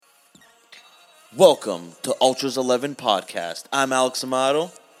Welcome to Ultras 11 Podcast. I'm Alex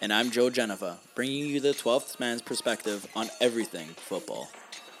Amato. And I'm Joe Geneva, bringing you the 12th man's perspective on everything football.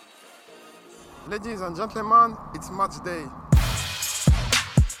 Ladies and gentlemen, it's match day.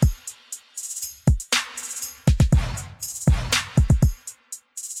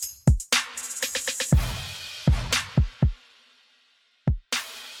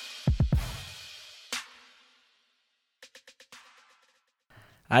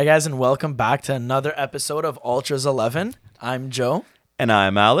 Hi guys, and welcome back to another episode of Ultras 11. I'm Joe. And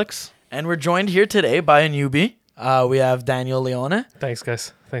I'm Alex. And we're joined here today by a newbie. We have Daniele Leone. Thanks,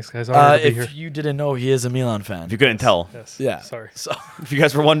 guys. Honored to be here. If you didn't know, he is a Milan fan. If you couldn't tell. Yes. Yeah. Sorry. So If you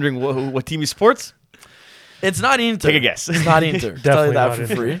guys were wondering what team he supports, it's not Inter. take a guess. It's not Inter. Tell Definitely you that not for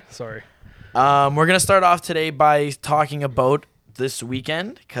in free. here. Sorry. We're going to start off today by talking about this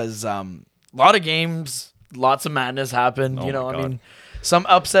weekend because a lot of games, lots of madness happened. Oh my God. Some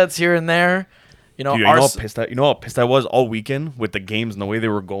upsets here and there. Dude, you know how pissed I was all weekend with the games and the way they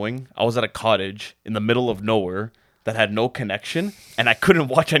were going? I was at a cottage in the middle of nowhere that had no connection, and I couldn't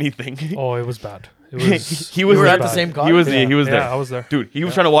watch anything. Oh, it was bad. It was. He was You were there. at the same cottage? He was there. Yeah, I was there. Dude, he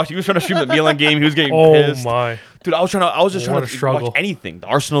was trying to watch. He was trying to stream the Milan game. He was getting Oh pissed. my! Dude, I was just What trying a to struggle. watch anything. The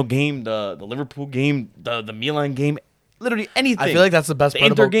Arsenal game, the Liverpool game, the Milan game, literally anything. I feel like that's the best The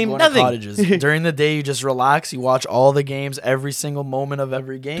part Inter about game, going nothing. to cottages. During the day, you just relax. You watch all the games, every single moment of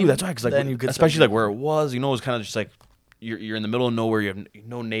every game. Dude, that's right. Because Then you could especially start like where it was, it was kind of just like you're in the middle of nowhere. You have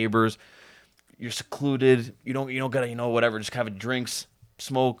no neighbors. You're secluded. You don't gotta whatever. Just have drinks,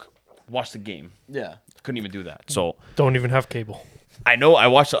 smoke, watch the game. Yeah. Couldn't even do that. So Don't even have cable. I know I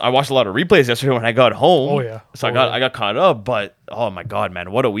watched a lot of replays yesterday when I got home. Oh, yeah. So Oh, I got caught up. But oh my God,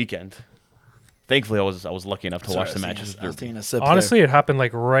 man, what a weekend! Thankfully, I was lucky enough to watch the matches. I was taking a sip Honestly, it happened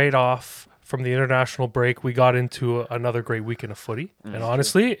like right off from the international break. We got into another great weekend of footy, and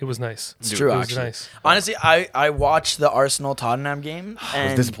honestly, it was nice. It's true, It was actually. nice. Honestly, I watched the Arsenal-Tottenham game. I was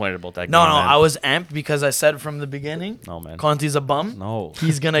And disappointed about that. No, game, no, man. I was amped because I said from the beginning, No, man. Conte's a bum. No.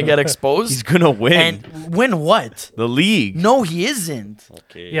 He's going to get exposed. He's gonna win And win what? the league. No, he isn't.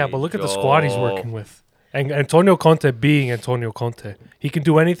 Okay, Yeah, but look at the squad he's working with. And Antonio Conte being Antonio Conte, he can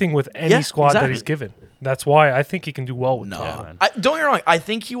do anything with any Yeah, squad that he's exactly. given. That's why I think he can do well with No. that. man. Don't get me wrong. I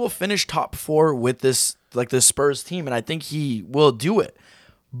think he will finish top 4 with this Spurs team, and I think he will do it.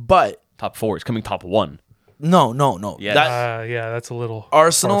 But Top 4. He's coming top 1. no. Yeah. That Yeah, that's a little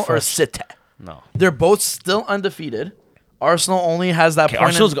Arsenal or far-fetched. City. No. They're both still undefeated. Arsenal only has that Okay,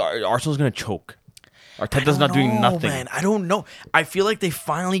 point. Arsenal's gonna choke. Arteta's not doing nothing. Man, I don't know. I feel like they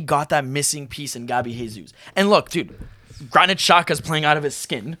finally got that missing piece in Gabby Jesus. And look, dude, Granit Xhaka's playing out of his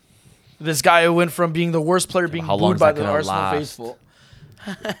skin. This guy who went from being the worst player being how long booed is by that the gonna Arsenal last? faithful.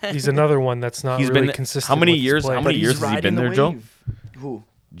 He's another one that's not He's really been- consistent. how many with his years- play. how many But years he's has he riding been the there, Joe? wave. Who?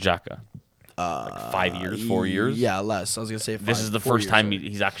 Xhaka. Like 5 years, 4 years. Yeah, less. I was gonna say 5. This is the 4 first years time already.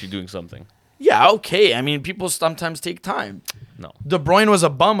 he's actually doing something. Yeah, okay. I mean, people sometimes take time. No. De Bruyne was a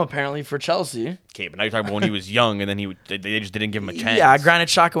bum apparently for Chelsea. Okay, but now you're talking about when he was young, and then they just didn't give him a chance. Yeah, Granit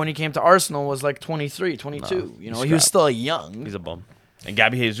Xhaka when he came to Arsenal was like 23, 22. He was crap. still young. He's a bum. And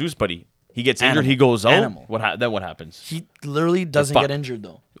Gabby Jesus, buddy, he gets Animal. injured, he goes out. Animal. Then what happens? He literally doesn't fucked. get injured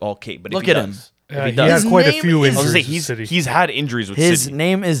though. Okay, but Look if he at him. does, Yeah, if he does, had His quite a name few is- I was injuries. gonna say with City. he's had injuries with His City.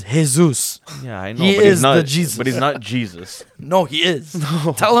 name is Jesus. Yeah, I know. He but is he's not, the Jesus. But he's not Jesus. No, he is.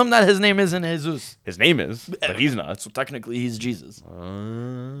 Tell him that his name isn't Jesus. His name is, but he's not. So technically, he's Jesus.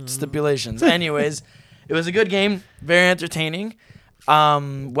 Stipulations. Anyways, it was a good game. Very entertaining.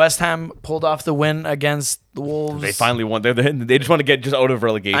 West Ham pulled off the win against the Wolves. They finally won. They just want to get just out of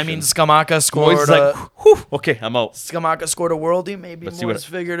relegation. I mean, Skamaka Moyes scored. is like, whew, okay, I'm out. Skamaka scored a worldie. Maybe Let's see what- Moyes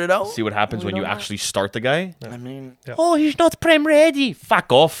figured it out. See what happens We when you don't know. actually start the guy. I mean, Yeah. Oh, he's not prem ready.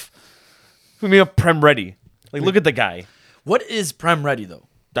 Fuck off. What do you mean prem ready? Like, look at the guy. what is Prem ready though?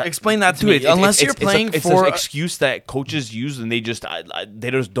 That- Explain that to Dude, me. it's- Unless you're it's playing it's for an excuse that coaches use, and they just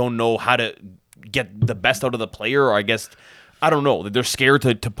don't know how to get the best out of the player, or I guess I don't know. They're scared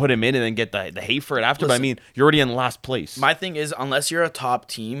to put him in and then get the hate for it after. But I Listen. mean, you're already in last place. My thing is, unless you're a top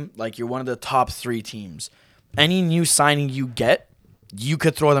team, like you're one of the top 3 teams, any new signing you get, you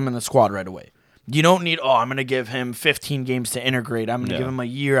could throw them in the squad right away. You don't need, I'm going to give him 15 games to integrate. I'm going to give him a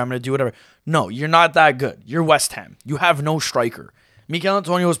year. I'm going to do whatever. No, you're not that good. You're West Ham. You have no striker. Mikel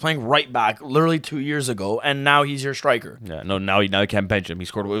Antonio was playing right back literally 2 years ago, and now he's your striker. Yeah, no, now you can't bench him. He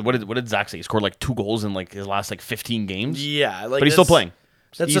scored. What did Zach say? He scored like 2 goals in like his last like 15 games. Yeah. Like but he's still playing.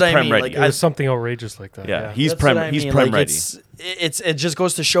 That's he's what I prem mean. ready. Like, It was something outrageous like that. yeah, Yeah. he's That's prem. what I He's mean. prem Like, ready. It just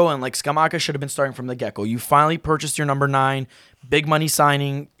goes to show, and like Skamaka should have been starting from the get go. You finally purchased your number 9, big money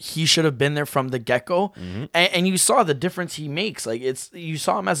signing. He should have been there from the get go, Mm-hmm. and you saw the difference he makes. Like you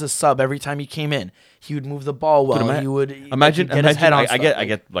saw him as a sub every time he came in. He would move the ball well. He would imagine. get his head on I stuff.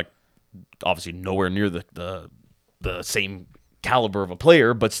 get like obviously nowhere near the same caliber of a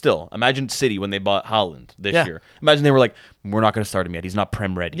player, but still, imagine City when they bought Haaland this Yeah. year. Imagine they were like, we're not going to start him yet. He's not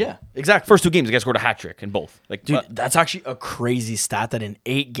prem ready. Yeah, exactly. First 2 games, the guy scored a hat trick in both. Like, Dude, that's actually a crazy stat that in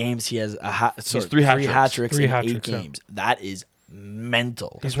 8 games he has three hat hat tricks. tricks Three in hat 8 tricks, yeah. games. That is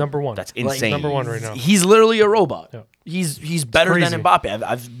mental. He's number 1. that's Like, insane. number 1 right now. He's literally a robot. Yeah. He's better crazy. than Mbappe.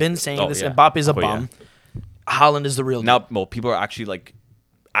 I've been saying Oh, this. yeah. Mbappe's a Oh, yeah. bum. Haaland is the real Now, deal. well, people are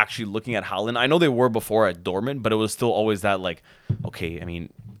actually looking at Haaland. I know they were before at Dortmund, but it was still always that like, okay, I mean,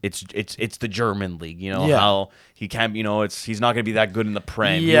 it's the German league, you know, Yeah. how he can't, you know, he's not gonna be that good in the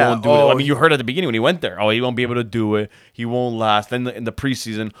Prem. Yeah. He won't do Oh, it. I mean, you heard at the beginning when he went there, oh, he won't be able to do it. He won't last. Then in the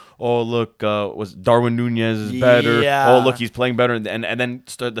preseason, oh look, was Darwin Nunez is better. Yeah. Oh look, he's playing better, and then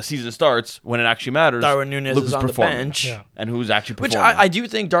the season starts when it actually matters. Darwin Nunez look is who's on the performing. bench. Yeah. And who's actually Which performing. I do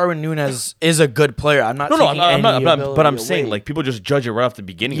think Darwin Nunez is a good player. I'm not no, taking I'm not, any but I'm ability saying away. like people just judge it right off the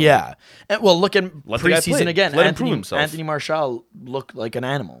beginning. of Yeah. And, well, look at Let the guy preseason play. again. Let him prove himself. Anthony Martial looked like an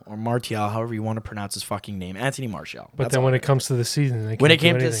animal, or Martial, however you want to pronounce his fucking name. Anthony Martial. But That's then all. when it comes to the season, they When can't it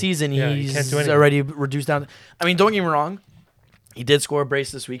came do to the anything. season, Yeah, you can't do he's anything. already reduced down. I mean, don't get me wrong. He did score a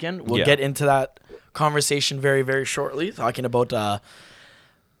brace this weekend. We'll Yeah. get into that conversation very, very shortly, talking about,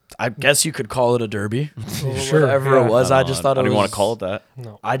 I guess you could call it a derby. Sure, Whatever yeah. it was. I just thought I it don't was. want to call it that.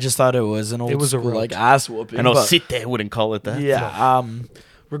 No. I just thought it was an old was a school, rout. like ass whooping. I know but- City wouldn't call it that. Yeah.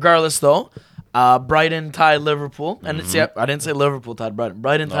 Regardless, though, Brighton tied Liverpool, and it's I didn't say Liverpool tied Brighton.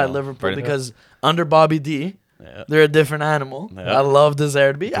 Brighton tied Liverpool Brighton. because under Bobby D, Yeah. they're a different animal. Yeah. I love De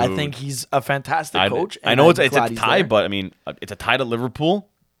Zerbi. I Dude. think he's a fantastic coach. I and know I'm it's a glad he's tie, there. but I mean, it's a tie to Liverpool.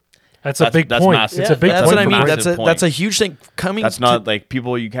 That's a big that's point. massive. It's Yeah, a big that's point. what I for mean. Brighton. That's Massive that's a point. huge thing coming. That's to- not like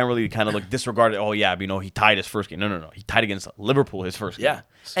people. You can't really kind of like disregard it. Oh yeah, but, you know, he tied his first game. No. He tied against Liverpool his first game. Yeah,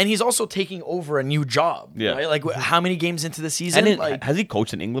 and he's also taking over a new job. Yeah. right? Like how many games into the season? And like has he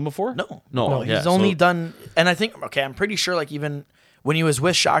coached in England before? no, No. He's yeah, only so- done, and I think I'm pretty sure like even when he was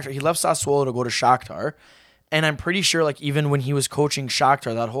with Shakhtar, he left Sassuolo to go to Shakhtar, and I'm pretty sure like even when he was coaching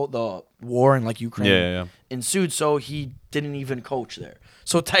Shakhtar, the war in like Ukraine Yeah. ensued, so he didn't even coach there.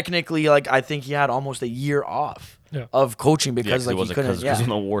 So technically, like I think he had almost a year off Yeah. of coaching Yeah, because like he couldn't. because when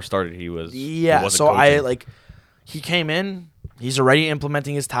the war started, he was Yeah, He wasn't so I coaching. like he came in, he's already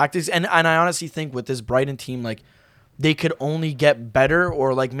implementing his tactics, and I honestly think with this Brighton team, like they could only get better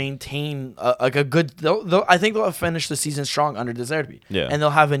or like maintain like a good. I think they'll finish the season strong under De Zerbi. Yeah. and they'll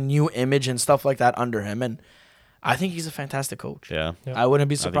have a new image and stuff like that under him, and I think he's a fantastic coach. Yeah. I wouldn't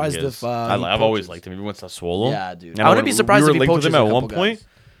be I think surprised he is. if I've always liked him. Even with Sassuolo. Yeah, dude. And I wouldn't when be surprised we if were he linked with poaches him a at one couple point. guys.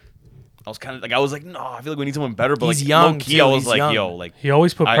 I was kind of like, no, I feel like we need someone better. But He's like, young, low-key, too. I was He's like, young. yo, like He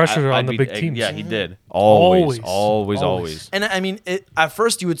always put pressure on I'd the be- big teams. Yeah, he did. Always. Always. And I mean, at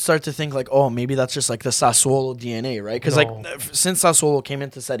first you would start to think like, oh, maybe that's just like the Sassuolo DNA, right? Because No. like since Sassuolo came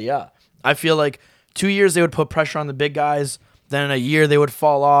into Serie A, I feel like 2 years they would put pressure on the big guys. Then in a year they would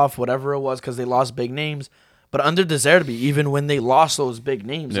fall off, whatever it was, because they lost big names. But under De Zerbi, even when they lost those big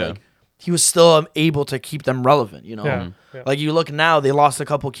names, Yeah. like he was still able to keep them relevant. You know, Yeah. like you look now, they lost a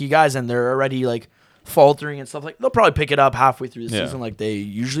couple key guys and they're already like faltering and stuff. Like they'll probably pick it up halfway through the Yeah. season, like they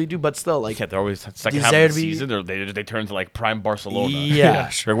usually do. But still, like Yeah, they're always second De half of the Zerbi- season. They turn to like prime Barcelona. yeah,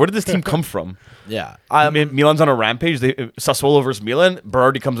 Like, where did this team come from? yeah. Milan's on a rampage. Sassuolo versus Milan.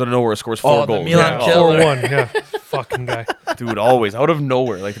 Berardi comes out of nowhere, scores Oh, 4 the goals. Milan Yeah, killer. 4-1. Yeah. Fucking guy. Dude, always out of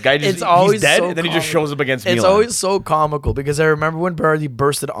nowhere. Like the guy just It's always he's dead, so and then he just comical. shows up against It's Milan. always so comical because I remember when Berardi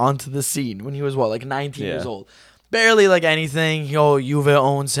bursted onto the scene when he was like 19 years Yeah. old. Barely like anything. Juve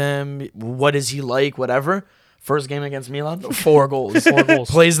owns him. What is he like? Whatever. First game against Milan, 4 goals. 4 goals.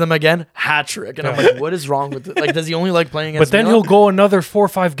 Plays them again, hat trick. And I'm Yeah. like, what is wrong with it? Like, does he only like playing But against then Milan? he'll go another 4 or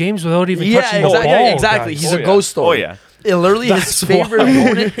 5 games without even Yeah, touching exactly. the ball. Exactly. guys. He's Oh, a yeah. ghost story. Oh, yeah. It literally his That's favorite why.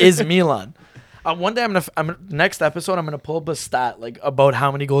 opponent is Milan. One day next episode I'm gonna pull up a stat like about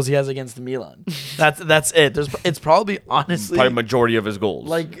how many goals he has against Milan. That's it. It's probably honestly Probably majority of his goals.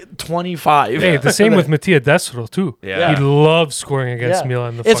 like 25. Hey, the same with Mattia Destro too. Yeah. He loves scoring against Yeah.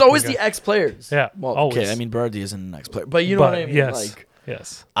 Milan. It's always the ex players. Yeah, Well, always. okay. I mean, Berardi isn't an ex player, but you know what I mean. Yes. Like,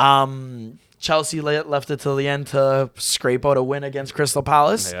 yes. Chelsea left it till the end to scrape out a win against Crystal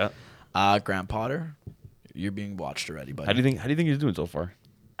Palace. yeah. Grant Potter, you're being watched already, buddy. How do you think he's doing so far?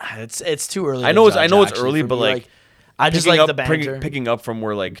 It's too early. I to know it's judge, it's actually, early, for but me. like I just picking like up, the banter. picking up from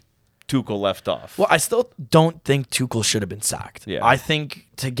where like Tuchel left off. Well, I still don't think Tuchel should have been sacked. Yeah. I think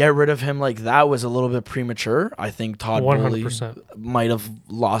to get rid of him like that was a little bit premature. I think Todd Bowley 100%. might have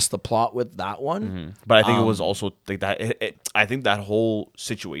lost the plot with that one. But I think it was also like that. I think that whole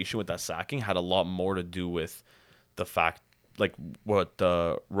situation with that sacking had a lot more to do with the fact, like what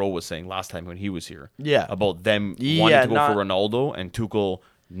Ro was saying last time when he was here. Yeah. About them Yeah, wanting to go not- for Ronaldo and Tuchel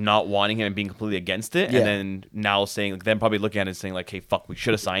not wanting him and being completely against it, Yeah. and then now saying, like, them probably looking at it and saying, like, hey, fuck, we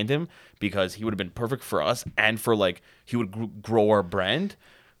should have signed him because he would have been perfect for us and for, like, he would grow our brand.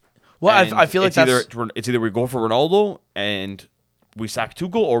 Well, And I feel like it's either we go for Ronaldo and we sack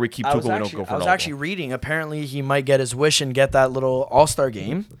Tuchel, or we keep Tuchel and we don't go for I was Ronaldo. actually reading. Apparently, he might get his wish and get that little All-Star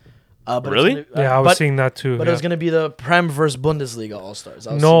game. But it's Really? gonna- Yeah, I was seeing that too. But it was going to be the Prem versus Bundesliga All-Stars.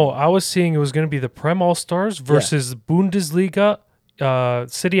 I was seeing it was going to be the Prem All Stars versus Bundesliga,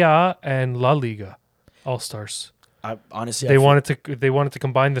 Serie A, and La Liga All Stars. Honestly, They wanted to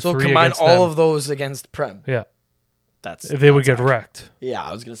combine the so three. combine against all them. of those against Prem. Yeah, That's they would that's get wrecked. Yeah,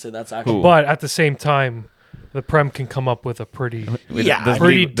 I was going to say that's actually. Who? But at the same time, the Prem can come up with a pretty. Yeah, does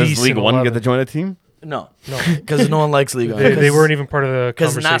pretty League, does League decent One get 11. to join a team? No, because no one likes Liga. They weren't even part of the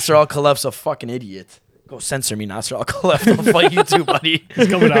Because conversation. Nasser Al Khelaifi's a fucking idiot. Go censor me, Nasser Al Khelaifi. I'll fight you too, buddy. He's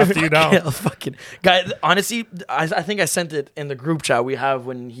coming after you now. Yeah, fucking guy. Honestly, I think I sent it in the group chat we have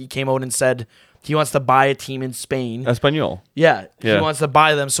when he came out and said he wants to buy a team in Spain. Espanol. Yeah, he Yeah. wants to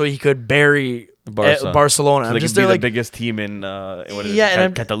buy them so he could bury Barca. Barcelona. So I'm they just could be there the like, biggest team in what is yeah, it,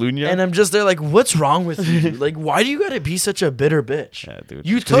 and Catalonia. and I'm just there like, what's wrong with you? Like, why do you gotta be such a bitter bitch? Yeah, dude.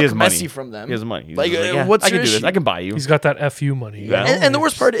 You 'Cause took he has Messi money. from them. He has money. He's Like, just yeah, what's I can your do this. issue? I can buy you. He's got that FU money. Yeah. And the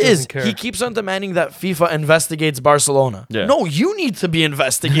worst part Doesn't is care. he keeps on demanding that FIFA investigates Barcelona. Yeah. No, you need to be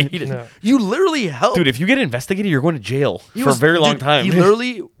investigated. No. You literally helped. Dude, if you get investigated, you're going to jail He for was- a very long dude, time. He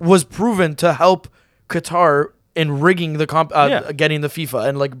literally was proven to help Qatar in rigging the Yeah. getting the FIFA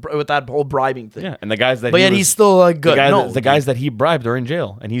and like with that whole bribing thing. yeah, and the guys that But he yet was, he's still like good. the guys that he bribed are in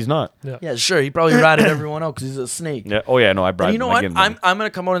jail, and he's not. Yeah, sure. He probably ratted everyone out because he's a snake. Yeah. Oh yeah, no, I bribed. And you know him. I what? gave him I'm money. gonna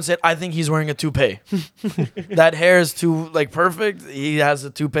come out and say I think he's wearing a toupee. That hair is too like perfect. He has a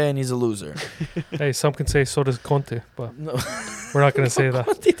toupee and he's a loser. Hey, some can say so does Conte, but we're not going to say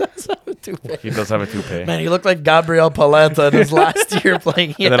that. He does have a toupee. He does have a toupee. Man, he looked like Gabriel Paletta in his last year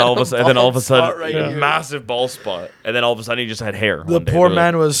playing. He And then had all of a sudden, bald spot right yeah. here. massive ball spot, and then all of a sudden he just had hair. The one day. poor They're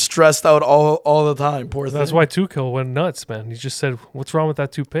man was stressed out all the time. Poor thing. That's why Tuchel went nuts, man. He just said, "What's wrong with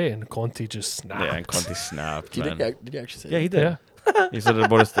that toupee?" And Conte just snapped. Yeah, and Conte snapped. Did Man. he actually say Yeah, he that? did. Yeah, He said it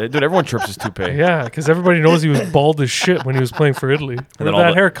about his. Dude, everyone trips his toupee. yeah, because everybody knows he was bald as shit when he was playing for Italy. Where then did all that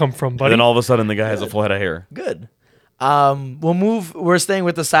the- hair come from, And buddy? then all of a sudden, the guy has a full head of hair. Good. We'll move. We're staying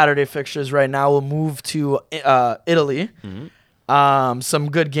with the Saturday fixtures right now. We'll move to Italy. Some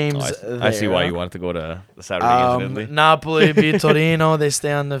good games. I see why you wanted to go to the Saturday games in Italy. Napoli beat Torino. They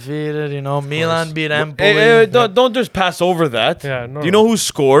stay undefeated. You know, Milan beat Empoli. Hey, don't just pass over that. Yeah, no, Do you know who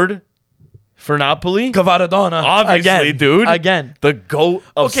scored for Napoli? Cavaradona. Obviously, again, dude. Again. The GOAT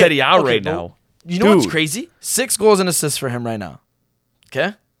of Okay, Serie A okay, right but now. You know what's Dude. crazy? 6 goals and assists for him right now.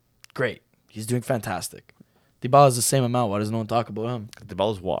 Okay? Great. He's doing fantastic. Dybala is the same amount. Why does no one talk about him? The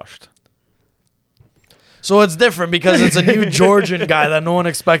ball is washed. So it's different because it's a new Georgian guy that no one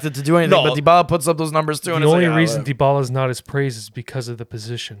expected to do anything. No. But Dybala puts up those numbers too. the And it's only like, reason whatever. Dybala is not as praised is because of the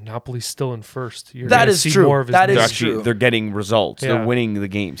position. Napoli's still in first. You're That gonna is see true. More of his That is name. They're actually true. they're getting results. Yeah. They're winning the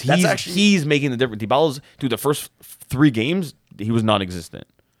games. That's actually- He's making the difference. Dybala's dude. The first 3 games he was non-existent.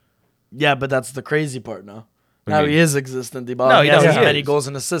 Yeah, but that's the crazy part now. What do Now you he mean? is existent. Dybala. No, he he has does. as He many is. goals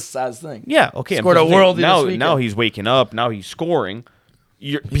and assists as thing. Yeah, okay. Scored a worldie this now. weekend. Now he's waking up. Now he's scoring.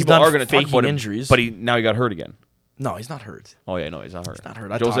 People done are going to talk faking about him, injuries. but now he got hurt again. No, he's not hurt. Oh yeah, no, he's not hurt. He's not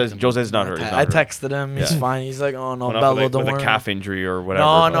hurt. I talked to him. Jose's not hurt. He's not I hurt. texted him. He's Yeah. fine. He's like, oh no, Went off Bello, with don't a worry. calf injury or whatever.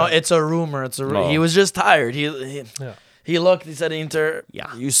 No, but- no, it's a rumor. It's a No. He was just tired. He Yeah. he looked. He said, "Inter,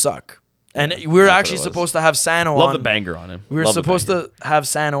 Yeah. you suck." And we were That's actually what it was. supposed to have Sano love on. the banger on him. We were Love the supposed banger. to have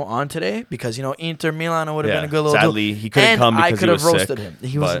Sano on today because Inter Milan would have Yeah. been a good little. Sadly, deal. he couldn't And come I because could he have was roasted sick, him.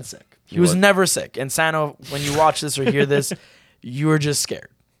 He but wasn't sick. He he was was. never sick. And Sano, when you watch this or hear this, you were just scared.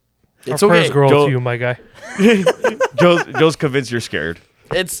 It's Our prayers okay. grow Joe- to you, my guy. Joe's convinced you're scared.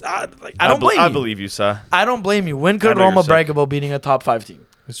 It's I don't blame you. I believe you, sir. I don't blame you. When could I know you're Roma sick. brag about beating a top 5 team?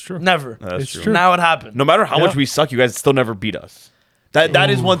 It's true. Never. That's It's true. true. Now it happened. No matter how Yeah. much we suck, you guys still never beat us. That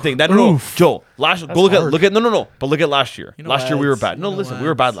is one thing. No, Joe. Go look hard. at no. But look at last year. You know Last year we were what? bad. You No, know listen, we what?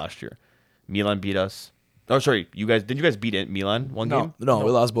 were bad last year. Milan beat us. Oh, sorry. You guys beat Milan one game? No,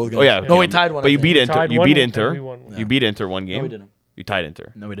 we lost both games. Oh yeah. No, we tied one. But I you think. beat Inter. tied You one beat and Inter. we won one. You beat Inter one game. we didn't. You tied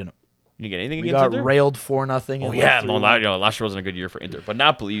Inter. No, we didn't. You didn't get anything We against got Inter? railed 4-0. Oh yeah, no, last year wasn't a good year for Inter, but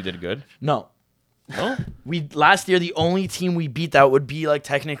Napoli you did good. No. No? We last year the only team we beat that would be like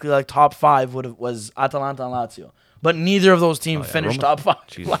technically like top 5 was Atalanta and Lazio. But neither of those teams finished Roma- top 5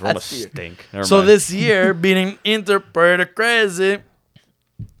 Jesus, Roma last year. stink. Never So mind. this year beating Inter pretty crazy.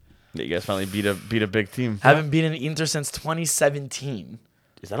 Yeah, you guys finally beat a big team. Haven't beaten Inter since 2017.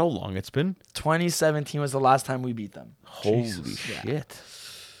 Is that how long it's been? 2017 was the last time we beat them. Holy Jesus. shit.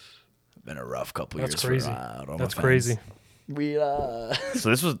 Been a rough couple That's years. crazy. Roma That's fans. crazy. We So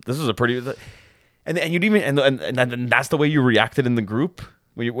this was a pretty, and you didn't even and that's the way you reacted in the group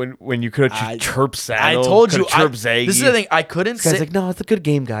when you could have chirped Sano. I told you. Chirped Zaghi. This is the thing. I couldn't This guy's say. like, no, it's a good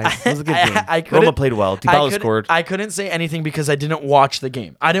game, guys. It was a good game. I couldn't- Roma played well. Dybala scored. I couldn't say anything because I didn't watch the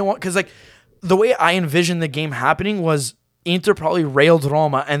game. I didn't want because like the way I envisioned the game happening was Inter probably railed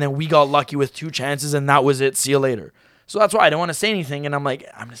Roma and then we got lucky with 2 chances and that was it. See you later. So that's why I didn't want to say anything and I'm like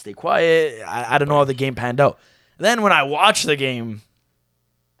I'm gonna stay quiet. I don't know how the game panned out. Then when I watched the game.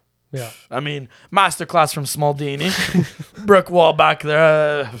 Yeah. I mean, masterclass from Smaldini. Brick wall back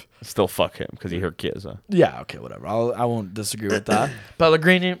there. Still fuck him because he hurt Chiesa. Yeah, okay, whatever. I won't disagree with that.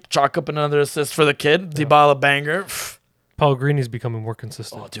 Pellegrini, chalk up another assist for the kid. Dybala banger. Pellegrini's becoming more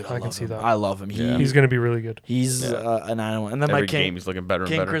consistent. Oh, dude, I can love see him. that. I love him. He's going to be really good. He's an animal. And then Every my king, game he's looking better and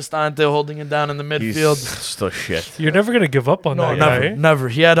King better. Cristante holding it down in the He's midfield. still shit. You're never going to give up on No, that never, guy. eh? never.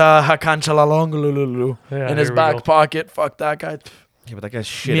 He had a Hakan Çalhanoğlu Yeah, in his here we back go. pocket. Fuck that guy. Yeah, but that guy's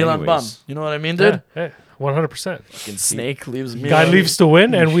shit Milan bum. anyways. You know what I mean, dude? Yeah, hey, 100%. Fucking snake leaves me. Guy leaves to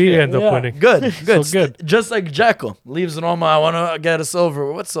win, and we end up Yeah, winning. Good, good, So good. Just like Jekyll leaves Roma. I want to get a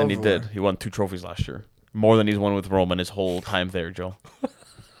silver. What's silver? And he did. He won 2 trophies last year. More than he's won with Roma in his whole time there, Joe.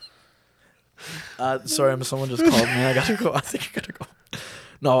 Sorry, someone just called me. I gotta go. I think I gotta go.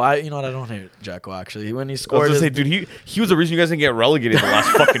 No, you know what? I don't hate Jacko actually. When he I was scored, gonna say, dude, he was the reason you guys didn't get relegated the last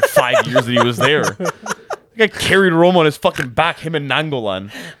fucking 5 years that he was there. The guy carried Roma on his fucking back, him and Nangolan.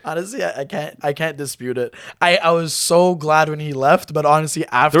 honestly, I can't dispute it. I was so glad when he left, but honestly,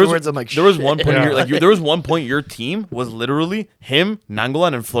 afterwards, I'm like, there was shit. one point, Yeah. there was one point your team was literally him,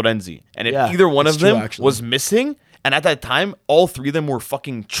 Nangolan, and Florenzi, and if Yeah, either one it's of them true, actually. was missing, and at that time, all 3 of them were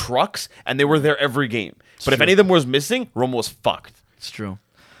fucking trucks, and they were there every game. But if any of them was missing, Roma was fucked. It's true.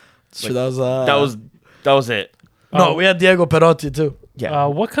 It's true. That was it. no. We had Diego Perotti too. Yeah.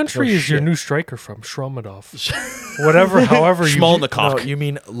 What country is your shit. new striker from? Shromadov. However you... Schmalnikov. No, you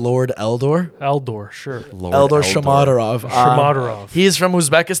mean Lord Eldor? Eldor, sure. Eldor Shomatarov. Shomatarov. He's from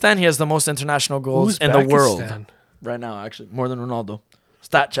Uzbekistan. He has the most international goals in the world Uzbekistan. right now. Actually, more than Ronaldo.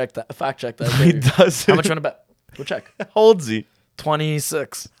 Fact check that. He baby. does. How much you want to bet? Go check. How old is he?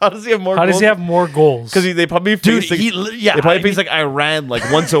 26. How does he have more How goals? does he have more goals? Because they probably Dude, face like, yeah. they probably I face mean- like Iran like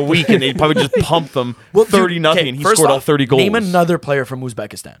once a week, and they probably just pump them Well, 30 dude, nothing, okay, and he first scored all off, 30 goals. Name another player from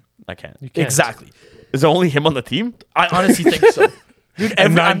Uzbekistan. I can't. Can't. Exactly. Is there only him on the team? I honestly think so. Dude,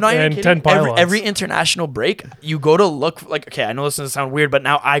 And I'm not even and kidding. 10 pylons. Every international break, you go to look like. Okay, I know this doesn't sound weird, but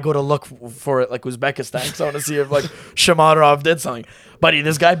now I go to look for it like Uzbekistan because I want to see if like Shomatarov did something. Buddy,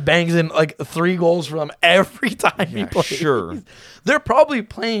 this guy bangs in like 3 goals for them every time he plays. Sure. They're probably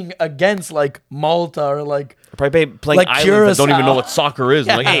playing against like Malta or like. Probably playing Like islands that don't even Curaçao. know what soccer is.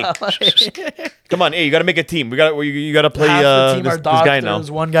 I'm like, hey, come on, hey, you got to make a team. You got to play Half the team this are guy now.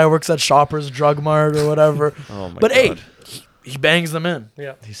 doctors. One guy works at Shoppers Drug Mart or whatever. Oh my but hey, God. he bangs them in.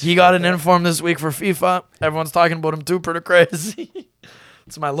 Yeah. He got an inform this week for FIFA. Everyone's talking about him too, pretty crazy.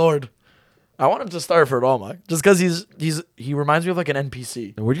 It's my lord. I want him to start for Roma just because he reminds me of like an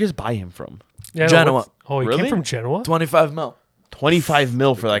NPC. Where'd you guys buy him from? Yeah, Genoa. what's- Oh, he Really? came from Genoa? 25 mil. 25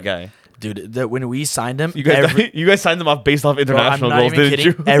 mil for that guy. Dude, when we signed him, You guys signed them off based off Bro, international I'm not goals, even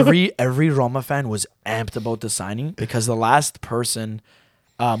didn't kidding. you? Every Roma fan was amped about the signing because the last person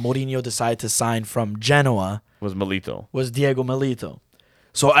Mourinho decided to sign from Genoa Was Milito. was Diego Milito.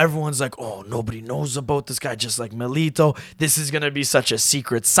 So everyone's like, oh, nobody knows about this guy, just like Milito. This is going to be such a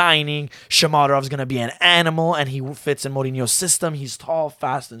secret signing. Shamarov's going to be an animal, and he fits in Mourinho's system. He's tall,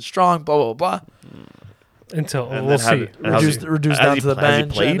 fast, and strong, blah, blah, blah. Until And we'll then how see. did- and how's he- Reduced has down he to the pla- has he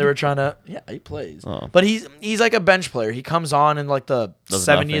bench, played? and they were trying to... Yeah, he plays. Oh. But he's like a bench player. He comes on in like the Does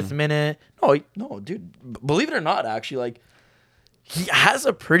 70th nothing. minute. No, dude. Believe it or not, actually, like, he has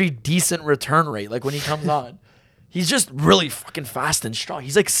a pretty decent return rate, like, when he comes on. He's just really fucking fast and strong.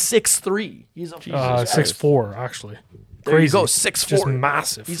 He's like 6'3". He's a 6'4", actually. There you Crazy. go, 6'4". Just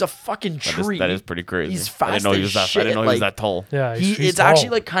massive. He's a fucking tree. That is pretty crazy. He's fast I didn't know he was that. as I didn't shit, know he was like- that tall. Yeah, he's It's tall. actually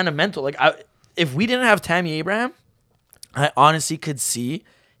like kind of mental. Like, if we didn't have Tammy Abraham, I honestly could see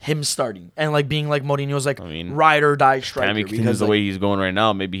him starting and like being like Mourinho's like mean, ride or die striker. Tammy continues because the like, way he's going right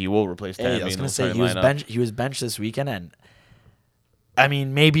now. Maybe he will replace Tammy. hey, I was in gonna the say starting lineup. he was benched this weekend, and I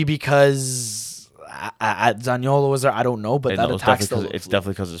mean maybe because Zaniolo was there. I don't know, but that attack still. It's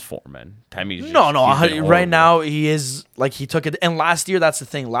definitely because his form, man. Tammy's No. he's been Right horrible. now he is like he took it. And last year, that's the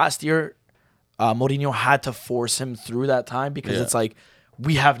thing. Last year, Mourinho had to force him through that time because it's like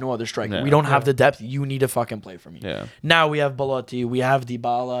we have no other striker. Yeah. We don't have the depth. You need to fucking play for me. Yeah. Now we have Belotti. We have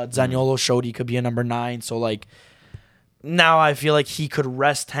Dybala. Zaniolo showed he could be a number 9. So like now I feel like he could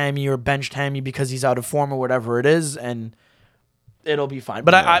rest Tammy or bench Tammy because he's out of form or whatever it is, and it'll be fine.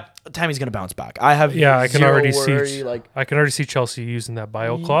 But I Tammy's gonna bounce back. I have I can zero already worry, see. like I can already see Chelsea using that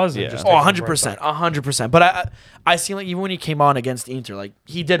bio clause. And just oh, taking him 100%, right back. 100%. But I seen like even when he came on against Inter, like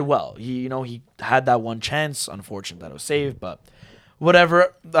he did well. He he had that one chance. Unfortunate that it was saved, but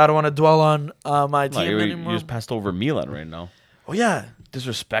whatever. I don't want to dwell on my No, team you anymore. just passed over Milan right now. Oh yeah,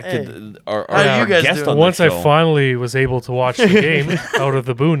 Disrespected Hey. our How you guys guest doing? on Once the I show. finally was able to watch the game out of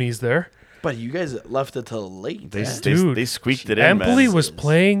the boonies there, but you guys left it till late. They, man. they, Dude, they squeaked it in, Empoli man. was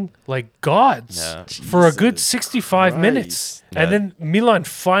playing like gods Yeah. for a good Jesus 65 minutes. Yeah. And then Milan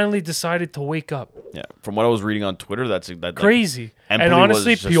finally decided to wake up. Yeah, from what I was reading on Twitter, that's that Crazy. And Empoli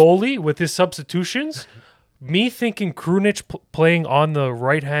honestly, was just- Pioli with his substitutions, me thinking Krunic playing on the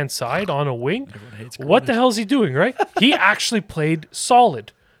right-hand side on a wing, what the hell is he doing, right? He actually played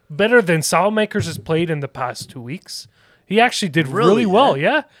solid. Better than Salmakers has played in the past 2 weeks. He actually did really well,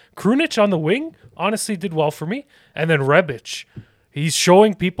 yeah. Krunic on the wing honestly did well for me. And then Rebic, he's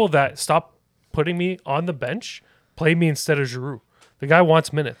showing people that stop putting me on the bench, play me instead of Giroud. The guy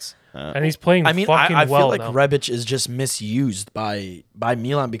wants minutes. And he's playing I mean, fucking I well feel like now. Rebic is just misused by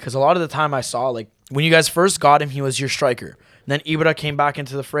Milan because a lot of the time I saw like when you guys first got him, he was your striker. Then Ibra came back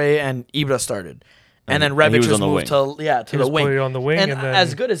into the fray and Ibra started. And then and he Rebic was was on the moved to He the was wing. played on the wing And, and then-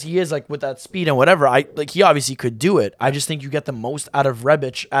 as good as he is, like with that speed and whatever, he obviously could do it. I just think you get the most out of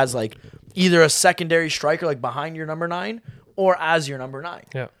Rebic as like either a secondary striker like behind your number 9 or as your number 9.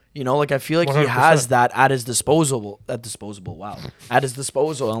 Yeah. You know, like I feel like he 100%. has that at his disposal. At his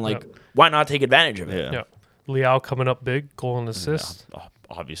disposal, and like, why not take advantage of it? Yeah. Yeah. Leao coming up big, goal and assist.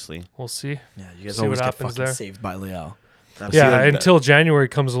 Obviously. We'll see. Yeah, you guys See always what get happens fucking there. saved by Leao. Yeah, like until January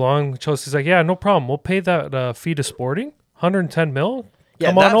comes along, Chelsea's like, yeah, no problem. We'll pay that fee to Sporting, 110 mil. Yeah,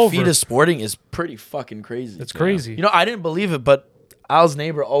 Come that on over. fee to Sporting is pretty fucking crazy. It's crazy. You know, I didn't believe it, but Al's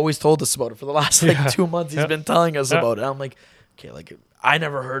neighbor always told us about it for the last like 2 months. He's been telling us about it. I'm like, okay, like I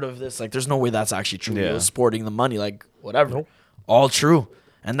never heard of this. Like, there's no way that's actually true. Yeah. It was Sporting the money, like whatever, Nope. all true.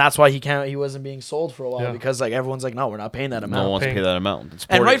 And that's why he wasn't being sold for a while Yeah. because like everyone's like, no, we're not paying that amount. No one wants to paying- pay that amount. And,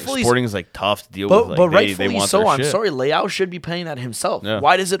 And rightfully- Sporting's like tough to deal But, with. but Like, rightfully they want so. their I'm shit. sorry. Leao should be paying that himself. Yeah.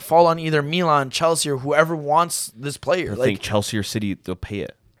 Why does it fall on either Milan, Chelsea, or whoever wants this player? I Like, think Chelsea or City, they'll pay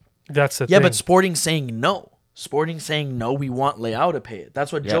it. That's the yeah, thing. but Sporting saying no. Sporting saying no. We want Leao to pay it.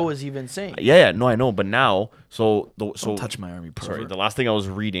 That's what Yeah. Joe is even saying. Yeah, no, I know. But now, so Don't touch my army. sorry, Pervert. the last thing I was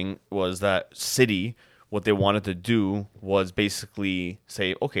reading was that City, what they wanted to do was basically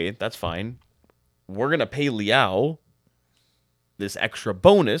say, okay, that's fine. We're gonna pay Leao this extra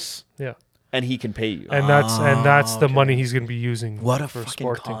bonus, yeah. and he can pay you. And that's the money he's going to be using What a for fucking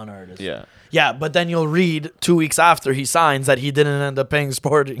Sporting. con artist. yeah, Yeah, but then you'll read 2 weeks after he signs that he didn't end up paying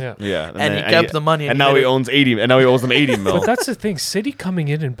Sporting. Yeah. yeah. And then- he kept the money and and now he he made it- owns 80. And now he owes them 80 mil. But that's the thing. City coming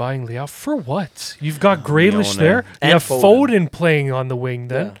in and buying Leao for what? You've got Grealish Leone. there. You And have Foden. Foden playing on the wing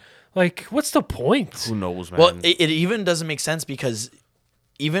then. Yeah. Like, what's the point? Who knows, man? Well, it even doesn't make sense because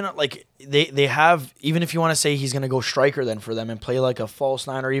even like they have, even if you want to say he's going to go striker then for them and play like a false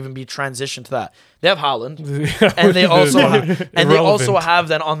 9 or even be transitioned to that, they have Haaland. And they also have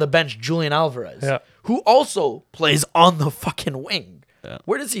then on the bench Julian Alvarez, Yeah. who also plays on the fucking wing. Yeah.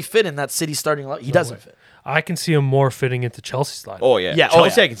 Where does he fit in that City starting line? He doesn't fit. I can see him more fitting into Chelsea's line. oh yeah, Yeah,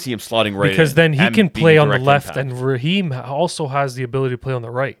 Chelsea, yeah. I can see him slotting right Because in then he and can being play on the direct left, impact. and Raheem also has the ability to play on the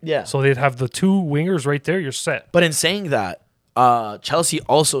right. Yeah. So they'd have the two wingers right there. You're set. But in saying that, Chelsea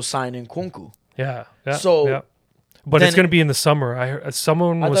also signed Nkunku. Yeah. Yeah. So yeah. But then it's going to be in the summer. I heard,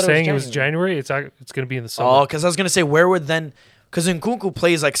 someone I was thought it was saying it was January. It's going to be in the summer. Oh, because I was gonna say where would then, because Nkunku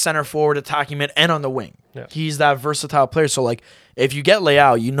plays like center forward, attacking mid, and on the wing. Yeah. He's that versatile player. So like, if you get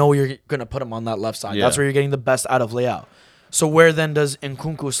Leao, you know you're gonna put him on that left side. Yeah. That's where you're getting the best out of Leao. So where then does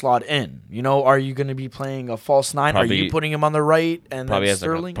Nkunku slot in? You know, are you gonna be playing a false 9? Are Probably- you putting him on the right and probably then has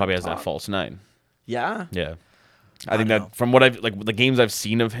Sterling? that top? false 9. Yeah. Yeah, I think don't that from what I've like the games I've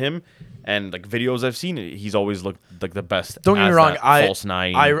seen of him and like videos I've seen, he's always looked like the best. Don't get me as wrong. that false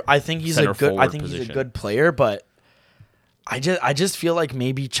 9. I think he's a center good. I forward think he's a position. good player, but I just feel like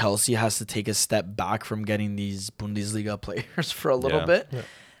maybe Chelsea has to take a step back from getting these Bundesliga players for a little Yeah. bit,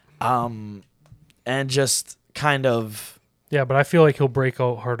 and just kind of. Yeah, but I feel like he'll break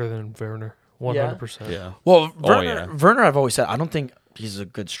out harder than Werner. 100%. Yeah. Well, Oh, yeah. Werner, I've always said I don't think he's a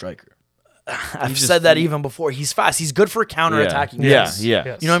good striker. I've said that even before. He's fast. He's good for counterattacking. Yeah. Yes. Yeah.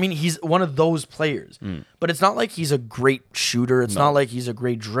 Yes. You know what I mean? He's one of those players. But it's not like he's a great shooter. It's not like he's a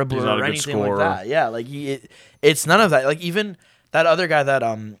great dribbler He's not a or good anything scorer. like that. Yeah, like it's none of that. Like even that other guy that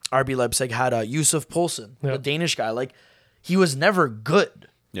RB Leipzig had, Yusuf Poulsen, the Danish guy, like he was never good.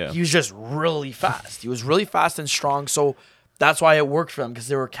 Yeah. He was just really fast. He was really fast and strong. So that's why it worked for them, because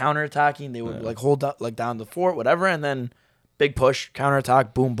they were counterattacking. They would like hold up, like down the fort, whatever, and then big push,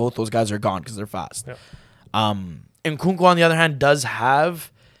 counterattack, boom, both those guys are gone because they're fast. Yeah. And Nkunku, on the other hand, does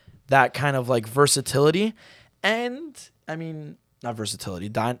have that kind of like versatility, and I mean, not versatility,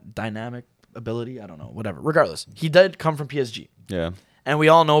 dynamic ability. I don't know, whatever. Regardless, he did come from PSG, Yeah. and we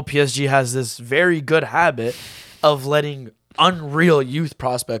all know PSG has this very good habit of letting unreal youth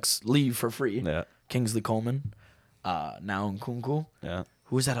prospects leave for free. Yeah. Kingsley Coman, now Nkunku. Yeah.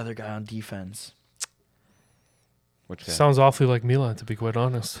 Who's that other guy on defense? Which guy? Sounds awfully like Milan, to be quite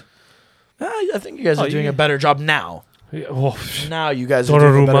honest. I think you guys are doing you- a better job now. Yeah, well, Now you guys are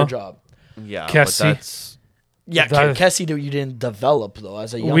doing a better Donnarumma. job. Yeah. Kessie. But that's Yeah, That- Kessie, you didn't develop though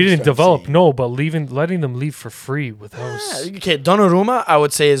as a youngster. we didn't I'm develop, saying. no, but letting them leave for free without. Yeah, okay, Donnarumma, I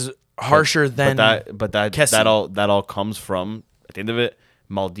would say is harsher than. but that Kessie. that all comes from, at the end of it,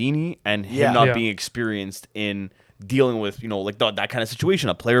 Maldini and him Yeah. not Yeah. being experienced in dealing with, like that kind of situation.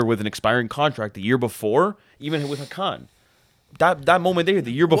 A player with an expiring contract the year before, even with Hakan. That moment there,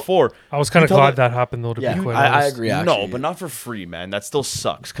 the year before. I was kind you of tell glad the- that happened, though, to Yeah, be quite I honest. agree. No, Actually. but not for free, man. That still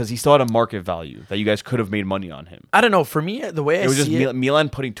sucks because he still had a market value that you guys could have made money on him. I don't know. For me, the way I It was just see it, Milan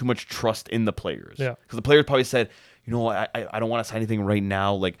putting too much trust in the players. Yeah. Because the players probably said, I don't want to sign anything right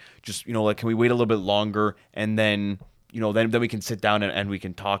now. Like, just, like, can we wait a little bit longer? And then, then we can sit down and we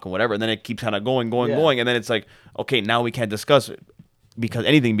can talk and whatever. And then it keeps kind of going. Yeah. And then it's like, okay, now we can't discuss it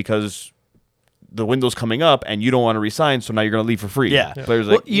because the window's coming up and you don't want to resign. So now you're going to leave for free. Yeah. Players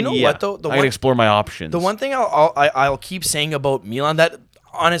Well, like, you know what, though? The I one- can explore my options. the one thing I'll keep saying about Milan, that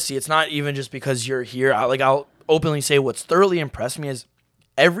honestly, it's not even just because you're here. I'll openly say what's thoroughly impressed me is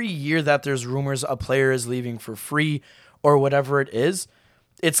every year that there's rumors a player is leaving for free or whatever it is,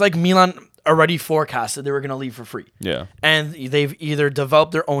 it's like Milan already forecasted they were going to leave for free. Yeah. And they've either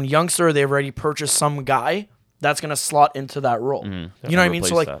developed their own youngster or they've already purchased some guy that's going to slot into that role. You know what I mean? So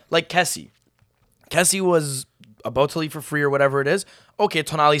Replace that. like Kessie. Kessie was about to leave for free or whatever it is. Okay,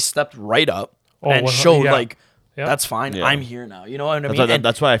 Tonali stepped right up and showed yeah. like, Yeah. that's fine. Yeah. I'm here now. You know what I That's mean? why, And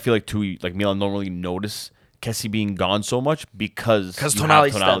that's why I feel like too, like Milan don't really notice Kessie being gone so much because you Tonali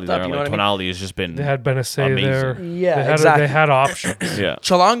have stepped up, there. you know Like, what I Tonali has just been They had Benacer there. Amazing. Yeah, they had, exactly. They had options. yeah.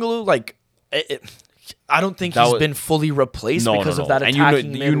 Chalangalu, like, I don't think That he's was- been fully replaced because of that And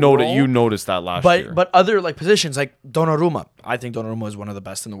attacking you noticed that last year. But other like positions like Donnarumma, I think Donnarumma is one of the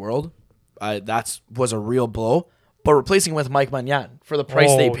best in the world. Was a real blow. But replacing with Mike Magnan for the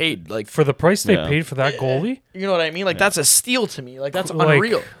price they Oh, paid, like For the price they Yeah. paid for that goalie, you know what I mean? Like that's a steal to me. Like that's like,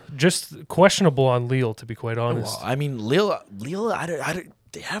 unreal. just questionable on Lille, to be quite honest. Well, I mean, Lille, I don't,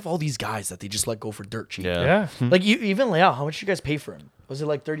 they have all these guys that they just let go for dirt cheap. yeah. Yeah, Like even Leao, how much did you guys pay for him? Was it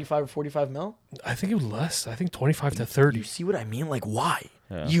like 35 or 45 mil? I think it was less. I think 25 to You 30. see what I mean? Like why?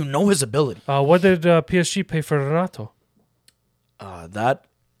 You know his ability. What did PSG pay for Renato? That.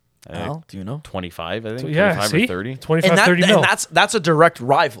 Al, do you know? 25, I think. Yeah, 25 see? or 30. 25, 30 mil. And that's a direct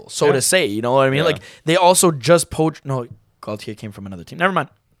rival, so Yeah. to say. You know what I mean? Yeah. Like they also just poached. No, Gaultier came from another team. Never mind.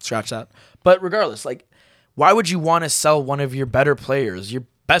 Scratch that. But regardless, like, why would you want to sell one of your better players, your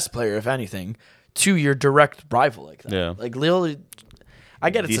best player, if anything, to your direct rival like that? Yeah. Like Lille,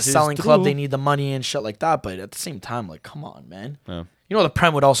 I get it's This a is selling club. true. They need the money and shit like that. But at the same time, like, come on, man. Yeah. You know the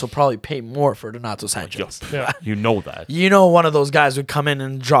Prem would also probably pay more for Donato Sanchez. Yeah. You know that. You know one of those guys would come in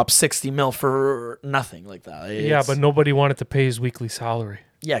and drop 60 mil for nothing like that. Yeah, It's- but nobody wanted to pay his weekly salary.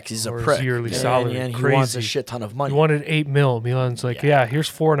 yeah, because he's a or his prick. yearly And- salary. and he wants a Crazy. shit ton of money. He wanted 8 mil. Milan's like, yeah, here's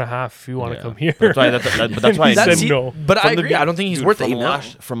 4.5 if you want to Yeah. come here. But that's why I He said said no. But I From the agree. be- I don't think he's Dude, worth from 8 mil.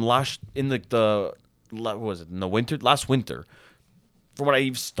 From last in what was it? In the winter, last winter. From when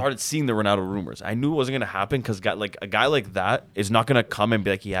I started seeing the Ronaldo rumors, I knew it wasn't gonna happen because a guy like that is not gonna come and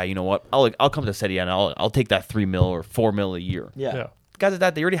be like, yeah, you know what? I'll come to City and I'll take that 3 mil or 4 mil a year. Yeah. Yeah. Guys like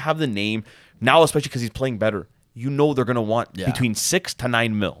that, they already have the name now, especially because he's playing better. You know they're gonna want Yeah. between 6 to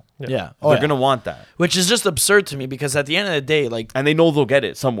 9 mil. Yeah. They're gonna want that, Which is just absurd to me because at the end of the day, like, and they know they'll get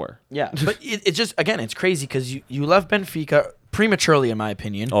it somewhere. yeah. But it's just, again, it's crazy because you left Benfica prematurely, in my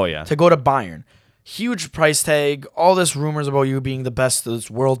opinion. Oh, yeah. To go to Bayern. Huge price tag, all this rumors about you being the best, this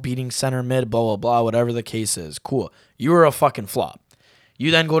world-beating center mid, blah, blah, blah, whatever the case is. Cool. You were a fucking flop.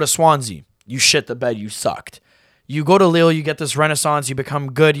 You then go to Swansea. You shit the bed. You sucked. You go to Lille. You get this renaissance. You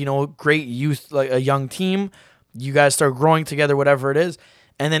become good, great youth, like a young team. You guys start growing together, whatever it is.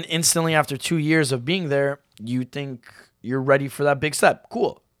 And then instantly after 2 years of being there, you think you're ready for that big step.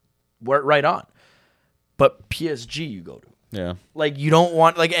 Cool. We're right on. But PSG you go to. Yeah. Like, you don't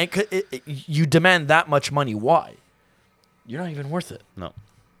want, like, you demand that much money. Why? You're not even worth it. No.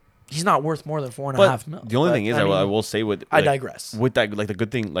 He's not worth more than 4.5 But mil. the only But, thing is, I mean, I will say with I digress. With that, like the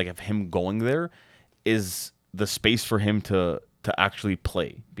good thing, like of him going there, is the space for him to actually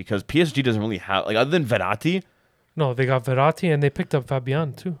play, because PSG doesn't really have, like, other than Verratti. No, they got Verratti and they picked up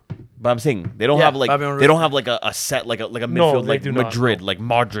Fabian too. But I'm saying they don't Yeah, have like Fabian they don't have like a set like a No, midfield they like do not, Madrid, no. like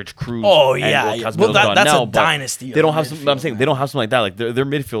Modric, Cruz. Oh, and yeah, what yeah. Casemiro's Well, done that's a now, but dynasty They of don't have some. I'm midfield, saying they don't have something like that. Like their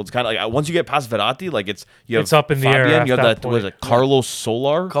midfield's kind of like once you get past Verratti, like it's you have It's up in the air Fabian, at you have that that was point. it Carlos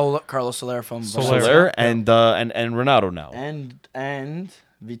Solar, Carlos Soler from Soler. Soler, and Ronaldo now, and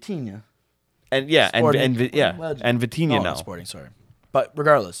Vitinha. and yeah, Sporting. and Legend. and Vitinha No, now. not Sporting, sorry. But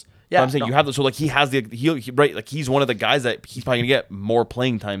regardless. Yeah, But I'm saying you have the, so like he has the he right, like he's one of the guys that he's probably gonna get more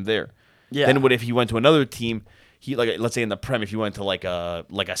playing time there. Yeah. Then what if he went to another team? He, like, let's say in the Prem, if he went to like a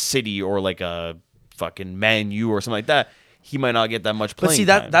City or like a fucking Man U or something like that, he might not get that much playing But see,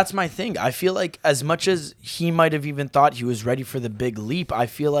 time. that's my thing. I feel like as much as he might have even thought he was ready for the big leap, I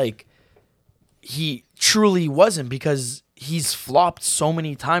feel like he truly wasn't, because he's flopped so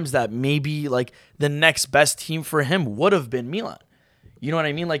many times that maybe like the next best team for him would have been Milan. You know what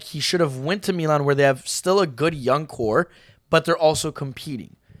I mean? Like, he should have went to Milan where they have still a good young core, but they're also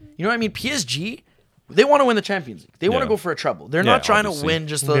competing. You know what I mean? PSG, they want to win the Champions League. They want to Yeah. go for a treble. They're Yeah, not trying obviously. to win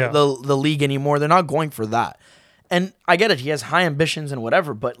just Yeah. the league anymore. They're not going for that. And I get it. He has high ambitions and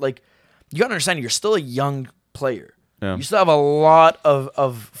whatever, but like, you got to understand, you're still a young player. Yeah. You still have a lot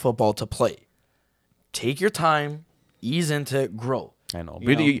of football to play. Take your time, ease into it, grow. I know, You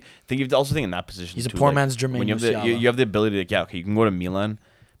but know? you also think in that position, He's a too, poor like, man's Jermaine when you have the Musiala. you have the ability to, like, yeah, okay, you can go to Milan,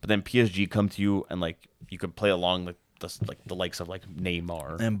 but then PSG come to you and like you could play along the likes of like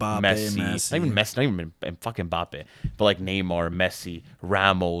Neymar, Mbappe, Messi, Messi. not even Messi, not even fucking Mbappe, but like Neymar, Messi,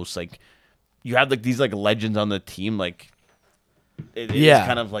 Ramos, like you have like these like legends on the team, like it's Yeah.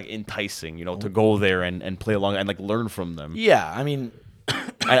 kind of like enticing, you know, to go there and play along and like learn from them. Yeah, I mean,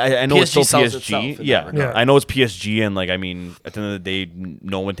 I know it's PSG still sells itself PSG. in Yeah, that regard. I know it's PSG, and like I mean, at the end of the day,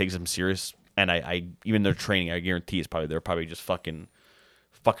 no one takes them serious. And I even their training, I guarantee, is probably they're probably just fucking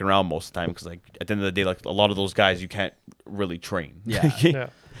around most of the time, because like at the end of the day, like a lot of those guys, you can't really train. Yeah. Yeah.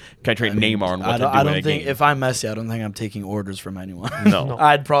 Can't train Neymar on what I to do don't in a think game. if I'm Messi, I don't think I'm taking orders from anyone. No. No.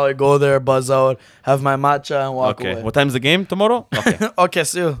 I'd probably go there, buzz out, have my matcha, and walk Okay, away. what time's the game tomorrow? Okay, Okay,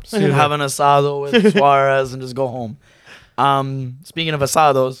 so you there. have an asado with Suarez and just go home. Speaking of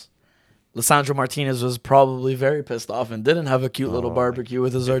asados, Lisandro Martinez was probably very pissed off and didn't have a cute little barbecue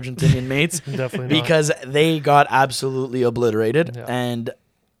with his Argentinian mates Definitely not. because they got absolutely obliterated. Yeah. And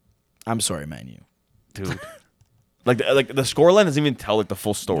I'm sorry, man, you. dude. Like the scoreline doesn't even tell like the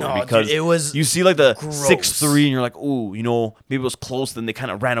full story, No, because dude, it was you see like the gross. 6-3 and you're like, ooh, you know, maybe it was close, then they kind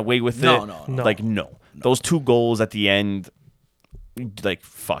of ran away with No, it. no, no. Like no. Those 2 goals at the end, like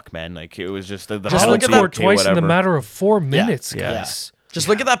fuck, man, like it was just the Just Haaland look at that- scored okay, twice in the whatever. matter of 4 minutes, Yeah. guys. Just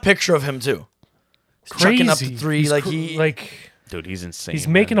look at that picture of him, too. Crazy. Chucking up the three. He's like, Dude, he's insane. he's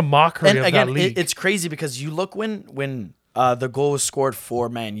making a mockery And of again, that league. it's crazy because you look when the goal was scored for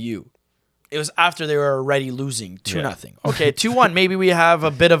Man U. It was after they were already losing 2-0. Okay, 2-1. Maybe we have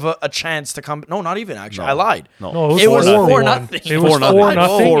a bit of a chance to come. No, not even actually. I lied. No. it was It was 4-1. 4-0. It was 4-0.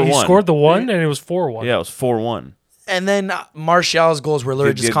 4-0. He 4-1. scored the one, and it was 4-1. Yeah, it was 4-1. And then Martial's goals were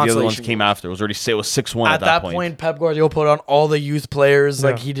literally The just other consolation. ones came after. It was already it was 6-1 At that point, Pep Guardiola put on all the youth players.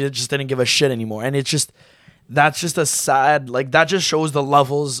 Like Yeah. just didn't give a shit anymore. And it's just that's just a sad. Like that just shows the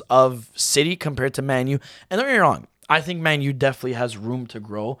levels of City compared to Man U. And don't get me wrong. I think Man U definitely has room to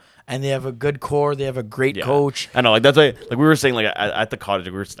grow, and they have a good core. They have a great coach. I know, like that's like we were saying, like at the cottage,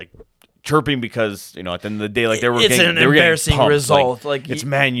 we were just, like chirping because you know at the end of the day, like they were It's getting, an they were getting embarrassing pumped. result. Like, it's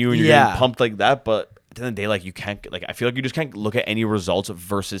Man U, and you're yeah. getting pumped like that. But at the end of the day, like you can't, like I feel like you just can't look at any results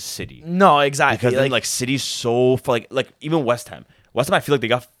versus City, No, exactly. because then like City's so like even West Ham. West Ham, I feel like they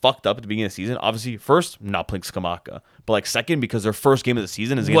got fucked up at the beginning of the season. Obviously, first, not playing Skamaka. But like second, because their first game of the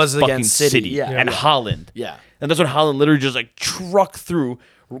season is Was against fucking against City, City, yeah. and Yeah. Haaland. Yeah. And that's when Haaland literally just like trucked through,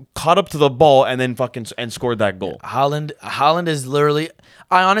 caught up to the ball, and then fucking and scored that goal. Haaland is literally.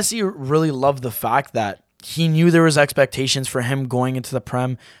 I honestly really love the fact that he knew there was expectations for him going into the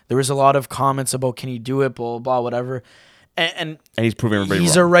Prem. There was a lot of comments about can he do it, blah blah, whatever. And he's proving everybody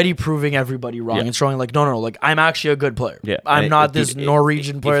he's wrong. already proving everybody wrong Yeah. and showing like no, like I'm actually a good player. Yeah, I'm and not if this he-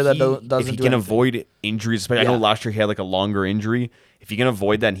 Norwegian if player that he- doesn't If he do can anything. avoid injuries, especially I know Yeah. last year he had like a longer injury. If he can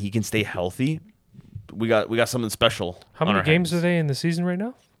avoid that and he can stay healthy, we got something special. How on many our games hands. are they in the season right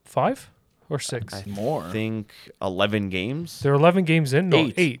now? 5? or 6? More. I think 11 games. They're 11 games in. No,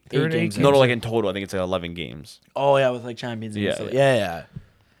 Eight. 8. They're in 8 games games. in. No, like in total, I think it's like 11 games. Oh yeah, with like champions. And Yeah, stuff. yeah. Yeah.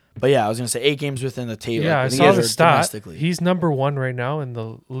 But yeah, I was gonna say 8 games within the table. Yeah, I These saw guys the are stat. domestically. He's number 1 right now in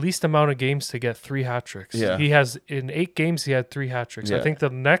the least amount of games to get 3 hat tricks. Yeah. He has in 8 games he had 3 hat tricks. I Yeah. think the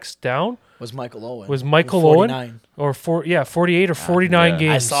next down was Michael Owen. was Michael With Owen 49. or 48 or 49 yeah.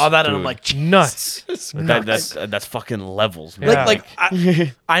 games. I saw that and I'm Dude. like, Jesus. Nuts. That's fucking levels, man. Yeah. Like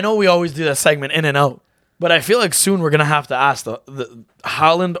I know we always do that segment in and out, but I feel like soon we're gonna have to ask the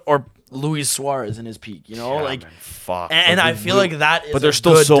Haaland or Luis Suarez in his peak. You know, Yeah, like, man, fuck. and Like, I feel like that is. but a there's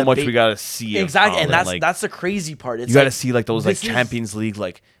still good so much debate. we gotta see. of Exactly, and Haaland, that's the crazy part. It's you gotta like, see like those like this is- Champions League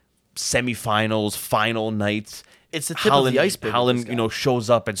like semifinals, final nights. It's the tip of the iceberg with this Haaland, guy. you know, shows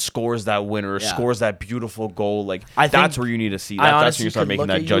up and scores that winner, Yeah. scores that beautiful goal. Like I that's think- where you need to see. I That's when honestly you start could making look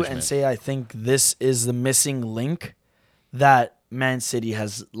that at you judgment. and say I think this is the missing link that Man City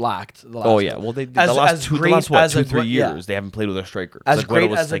has lacked. The last Oh yeah, well they As- the last as two, the great last what as 2-3 Aguero- yeah. years they haven't played with a striker. As Aguero great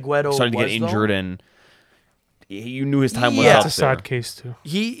was, as like, Aguero started to get was, though- injured and you knew his time was Yeah. up. It's a there. sad case too.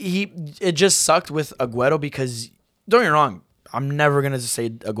 he it just sucked with Aguero because don't get me wrong, I'm never gonna say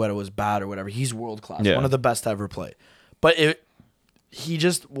Aguero was bad or whatever. He's world class, Yeah. one of the best to ever play. But he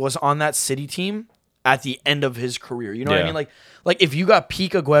just was on that City team at the end of his career. You know what I Yeah. mean? Like if you got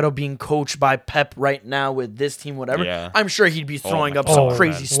peak Aguero being coached by Pep right now with this team, whatever, Yeah. I'm sure he'd be throwing my up some God.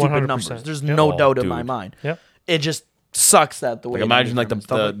 crazy, Oh, stupid 100%. numbers. There's Yep. no Oh, doubt in my dude. mind. Yep. It just sucks that the way Like they imagine make like them and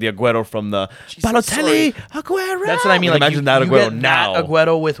stuff the Aguero from the Balotelli, Aguero. That's what I mean. Like imagine you, that you Aguero get now. that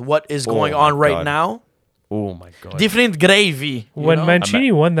Aguero with what is going my on right God. now. Oh my god. Different gravy. you When know?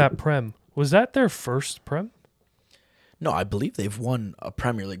 Mancini won that Prem, was that their first Prem? No, I believe they've won a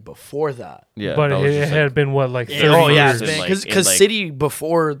Premier League before that. Yeah, But that was it just, had like, been what, like 30 Oh yeah, years? in, like, because in, like- City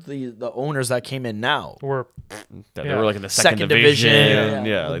before the owners that came in now. Were They Yeah. were like in the second, Second division. division,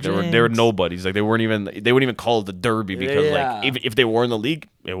 Yeah, yeah. like they were nobodies. Like they wouldn't even call it the derby because Yeah. like if they were in the league,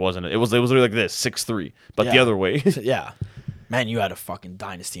 it wasn't. It was literally like this 6-3, but the Yeah. other way. Yeah, man, you had a fucking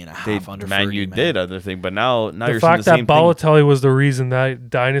dynasty and a half They, under man, Fergie, you man. did other thing, but now the you're seeing fact the that same thing. Balotelli was the reason that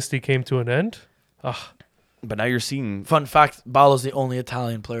dynasty came to an end. But now you're seeing Fun fact: Balo's the only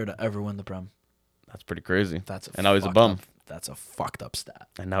Italian player to ever win the Prem. that's pretty crazy. That's a and now he's a fucked bum. up- that's a fucked up stat.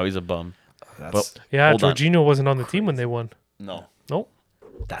 And now he's a bum. That's But Yeah, hold on. Jorginho wasn't on the team when they won. No. Nope.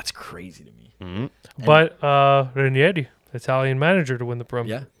 that's crazy to me. Mm-hmm. But Ranieri, Italian manager to win the Prem.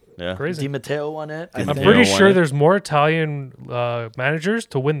 Yeah, Yeah. Crazy. Di Matteo won it. I Di I'm think. Matteo pretty won sure it. there's more Italian managers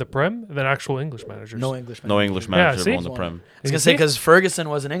to win the Prem than actual English managers. No English. No English Yeah, manager see? won the Prem. I was gonna say because Ferguson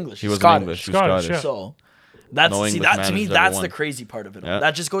wasn't English. He was Scottish. English. He was Scottish, Scottish. yeah. So that's No see English that to me manager's ever that's won. the crazy part of it all. Yeah.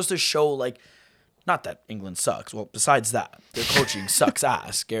 That just goes to show like not that England sucks. Well, besides that, their coaching sucks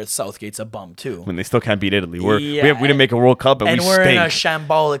ass. Gareth Southgate's a bum too. When they still can't beat Italy. We Yeah, didn't make a World Cup and And we we're in a stink.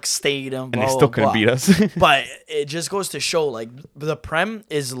 shambolic state and, And blah, they blah, still couldn't blah. beat us. But it just goes to show like the Prem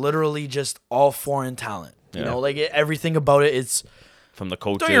is literally just all foreign talent. You Yeah. know, like everything about it is From the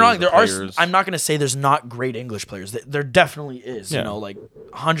coaches, don't get me wrong, the there are players. I'm not going to say there's not great English players. There definitely is, Yeah. you know, like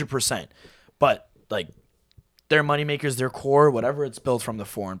 100%. But like their moneymakers, their core, whatever, it's built from the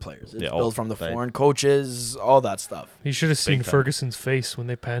foreign players. It's Yeah, built from the they- foreign coaches, all that stuff. You should have seen Big time. Ferguson's face when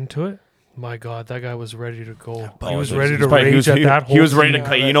they panned to it. My God, that guy was ready to go. He Oh, was so ready to probably- rage at that whole He was ready to team.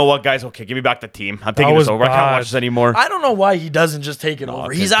 cut. You know what, guys? Okay, give me back the team. I'm taking this was over. I can't bad. watch this anymore. I don't know why he doesn't just take it No, over.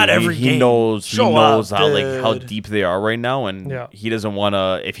 'cause, He's at dude, every he game. knows Show he knows up, how dude. deep they are right now, and Yeah. he doesn't want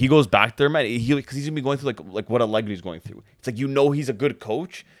to. If he goes back there, man, because he's gonna be going through like what Allegri's going through. It's like he's a good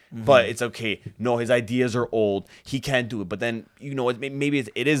coach, Mm-hmm. but it's okay. No, his ideas are old. He can't do it. But then maybe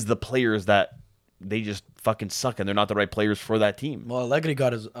it is the players that they just fucking suck, and they're not the right players for that team. Well, Allegri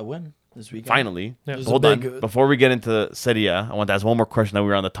got a win this weekend. Finally, Yeah. It was hold a on. big- Before we get into Serie A, I want to ask one more question. That we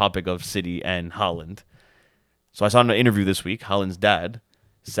were on the topic of City and Holland. So I saw in an interview this week, Holland's dad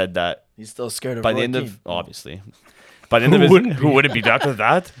said that He's still scared of by Roy the end Keane. of obviously, by the end of his, who wouldn't be after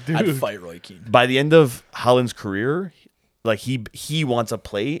that? I'd fight Roy Keane. By the end of Holland's career, like he wants to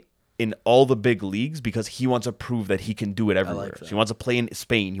play in all the big leagues because he wants to prove that he can do it everywhere. that. So he wants to play in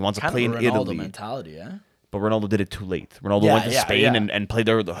Spain. He wants to Kind play of in a Ronaldo Italy. mentality, yeah? But Ronaldo did it too late. Ronaldo Yeah, went to yeah, Spain yeah. and played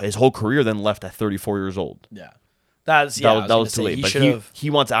there his whole career, then left at 34 years old. Yeah. That That was too late. But he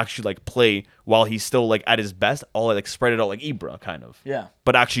wants to actually like play while he's still like at his best, all like spread it out like Ibra kind of. Yeah.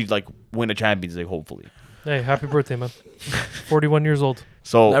 But actually like win a Champions League hopefully. Hey, happy birthday, man. 41 years old.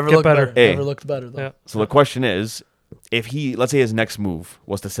 So Never Get looked better. better. Hey. Never looked better, though. Yeah. so the question is, if let's say his next move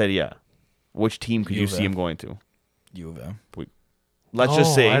was to Serie A, which team could you Juve. see him going to? Juve. Let's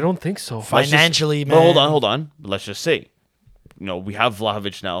just say I don't think so. let's just- Financially, But man. hold on. Let's just say, we have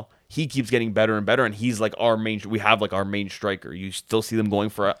Vlahovic now. He keeps getting better and better, and he's like our main. We have like our main striker. You still see them going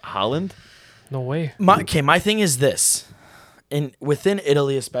for Haaland? No way. My thing is this, within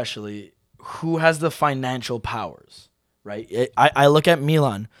Italy especially, who has the financial powers, right? I look at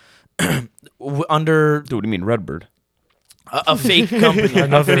Milan under Dude, what do you mean Redbird? a fake company,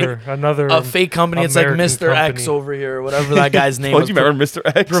 Another a fake company. It's like American Mr. X company. over here, or whatever that guy's name Oh, was. you remember Mr.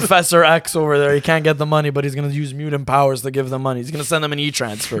 X? Professor X over there. He can't get the money, but he's gonna use mutant powers to give them money. He's gonna send them an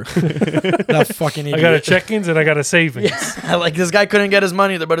e-transfer. That fucking idiot. I got a check-ins and I got a savings. Yeah, like this guy couldn't get his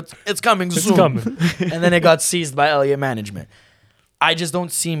money there, but it's coming soon. It's coming. And then it got seized by Elliott management. I just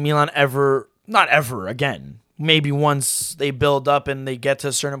don't see Milan ever, not ever again. Maybe once they build up and they get to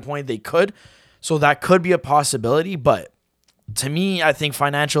a certain point, they could. So that could be a possibility, but to me, I think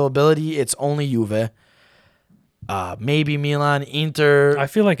financial ability, it's only Juve. Maybe Milan, Inter. I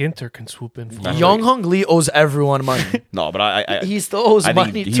feel like Inter can swoop in. For Young Hong Lee owes everyone money. No, but I He still owes I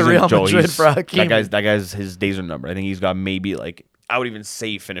money think to he's Real Joe, Madrid he's- for Hakimi. that guy's his days are numbered. I think he's got maybe like I would even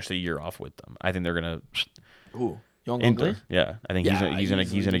say finish the year off with them. I think they're gonna Who? Young Hong Inter. Lee? Yeah, I think he's gonna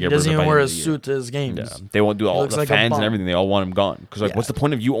He get doesn't rid of even by wear the a end of the year. suit to his games. Yeah, they won't do all looks the like a fans bum. and everything. They all want him gone because like, Yeah. what's the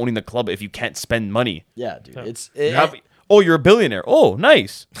point of you owning the club if you can't spend money? Yeah, dude. Oh, you're a billionaire. Oh,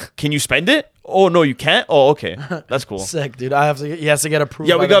 nice. Can you spend it? Oh no, you can't. Oh, okay, that's cool. Sick, dude. He has to get approved.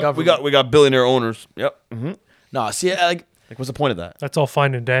 Yeah, by we the got government. billionaire owners. Yep. No, see, like, Like, what's the point of that? That's all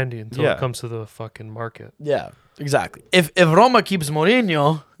fine and dandy until Yeah. it comes to the fucking market. yeah, exactly. If Roma keeps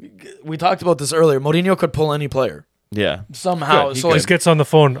Mourinho, we talked about this earlier. Mourinho could pull any player Yeah. somehow. Good, he So could. Just gets on the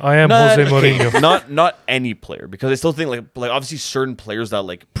phone. I am Jose Mourinho. not any player, because I still think like obviously certain players that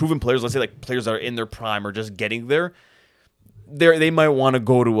like proven players, let's say like players that are in their prime or just getting there, they might want to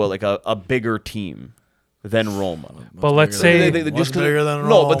go to a bigger team than Roma. But let's say They What's just bigger than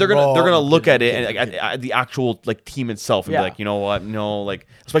no, but they're gonna Roma? look at it and at the actual like team itself and Yeah. be like, you know what, no, like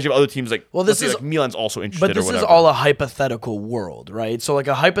especially if other teams like Well, let's this say, is- like Milan's also interested. But this or is whatever. all a hypothetical world, right? So like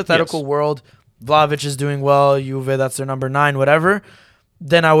a hypothetical Yes. world, Vlahovic is doing well, Juve, that's their number 9, whatever.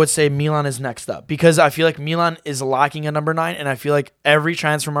 Then I would say Milan is next up because I feel like Milan is lacking a number 9, and I feel like every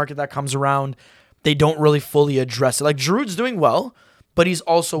transfer market that comes around, they don't really fully address it. Like Giroud's doing well, but he's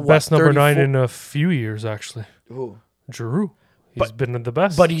also best what, number 9 34? in a few years, actually. Who? Giroud. He's been the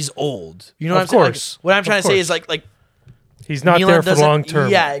best. But he's old. You know what Of I'm saying? Like, course. what I'm trying Of to say is course. like he's not Milan there for doesn't- long term.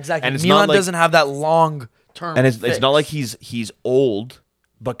 Yeah, exactly. And it's Milan not like- doesn't have that long term. And it's fix. not like he's old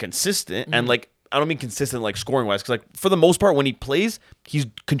but consistent Mm-hmm. and like I don't mean consistent like scoring wise, because like for the most part when he plays he's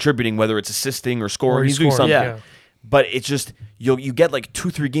contributing, whether it's assisting or scoring, Or he's doing scoring, something. yeah. But it's just you get like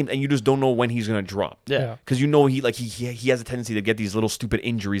 2-3 games and you just don't know when he's gonna drop. Yeah. Because you know he has a tendency to get these little stupid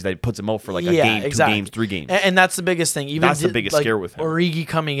injuries that puts him out for like a Yeah, game, exactly. 2 games, 3 games. And that's the biggest thing. Even That's the biggest scare with him. Origi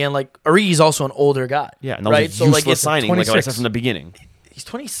coming in, like Origi's also an older guy. Yeah, and that right. was a useless it's signing, like I 26. said from the beginning. He's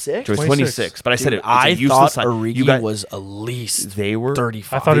 26. So he's 26. 26, but I said Dude, it's I a useless thought signing. Origi was at least They were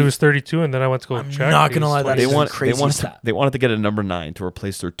 35. I thought he was 32, and then I went to go check. not He gonna was lie, that They is 26. crazy they wanted to get a number 9 to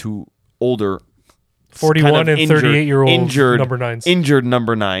replace their 2 older 41 kind of and 38-year-old number 9s. injured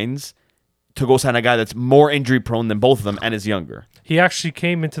number 9s to go sign a guy that's more injury prone than both of them and is younger. He actually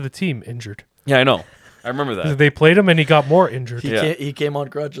came into the team injured. Yeah, I know. I remember that. They played him, and he got more injured. Yeah. He came on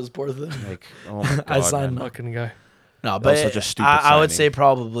crutches, poor thing. Like, oh my god, I signed man. Fucking guy. No, was but such a stupid I would signing. say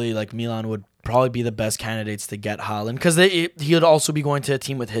probably like Milan would probably be the best candidates to get Haaland because he would also be going to a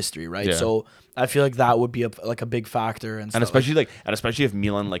team with history, right? Yeah. So I feel like that would be a big factor and stuff. And especially if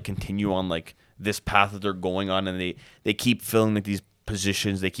Milan like continue on like this path that they're going on and they keep filling like these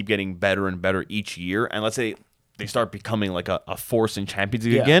positions, they keep getting better and better each year, and let's say they start becoming like a force in Champions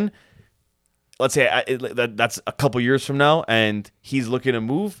League Yeah. again. Let's say that's a couple years from now, and he's looking to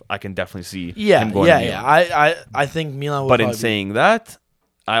move. I can definitely see him going to Milan. I think Milan would But in probably be- saying that,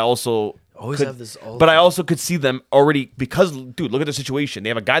 I also Always could, have this all but the I also could see them already because dude, look at the situation. They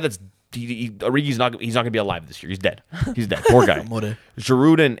have a guy that's Origi's not gonna be alive this year. He's dead. He's dead. Poor guy. More.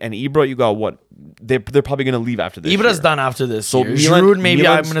 Giroud and Ibra, you got what? They're probably gonna leave after this. Ibra's year. done after this. So year. Milan- Giroud, maybe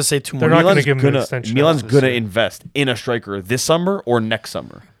I'm Milan's- going to say 2 more. They're not gonna Milan's give him an extension Milan's after this gonna year. invest in a striker this summer or next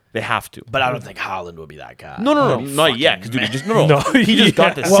summer. They have to. But I don't think Haaland would be that guy. No, not yet. Because dude, he just no. No, He just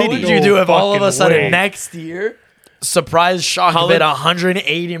got the yeah. What city. would you do if all of a fucking sudden way. next year, surprise shock Haaland- bid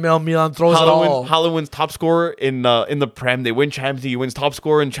 180 mil, Milan throws it all? Haaland wins top scorer in the Prem. They win Champions League. He wins top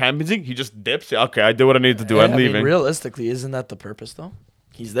scorer in Champions League. He just dips. Yeah, okay, I did what I needed to do. Yeah, I'm I mean, leaving. realistically, isn't that the purpose though?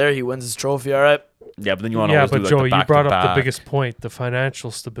 He's there. He wins his trophy. All right. Yeah, but then you want to Yeah, always but do like Joey, the you brought up the back-to-back. biggest point: the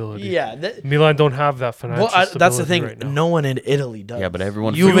financial stability. Yeah. Milan don't have that financial stability. That's the thing. Right now. No one in Italy does. Yeah, but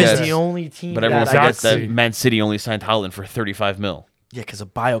everyone Juve is forgets. the only team. But everyone that forgets Exactly. that Man City only signed Haaland for 35 mil. Yeah, because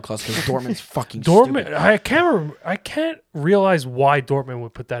of bio clause. Because Dortmund's fucking Dortmund. stupid. I can't realize why Dortmund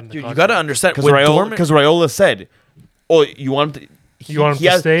would put that in the Dude, you contract. got to understand. Because With Dortmund, Raiola said, "Oh, you want him to, You want him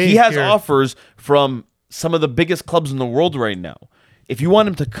to stay? He has here? offers from some of the biggest clubs in the world right now. If you want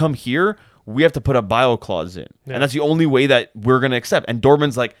him to come here, we have to put a bio clause in, and that's the only way that we're gonna accept. And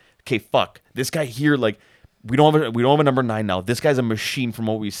Dortmund's like, okay, fuck this guy here. Like, we don't have a number 9 now. This guy's a machine from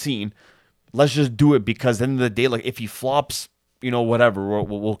what we've seen. Let's just do it because at the end of the day, like if he flops, whatever,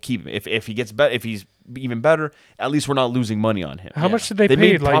 we'll keep him. If he gets better, if he's even better, at least we're not losing money on him. How much did they pay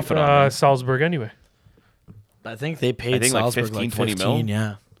made profit on him. Salzburg anyway? I think they paid like Salzburg 15, like 20 15, mil.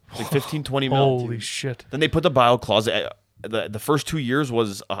 yeah. Like 15, 20 mil. Holy shit! Then they put the bio clause. The first 2 years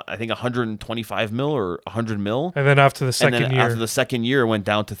was I think 125 mil or 100 mil. And then after the second year, after the second year, it went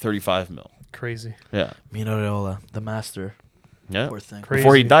down to 35 mil. crazy. Yeah. Mino Raiola, the master. Yeah. Poor thing.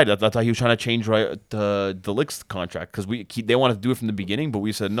 Before he Crazy. died, that's how he was trying to change the Lick's contract because they wanted to do it from the beginning, but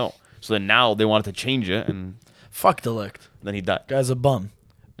we said no. So then now they wanted to change it, and Fuck Delict. then he died. Guy's a bum.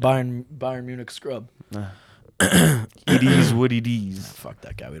 Bayern Munich scrub. It is what it is. Fuck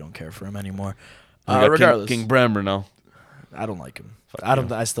that guy. We don't care for him anymore. We got Regardless, King Bremer now. I don't like him. Fuck I don't.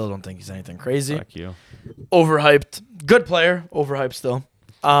 you. I still don't think he's anything crazy. Fuck you. Overhyped. Good player. Overhyped still.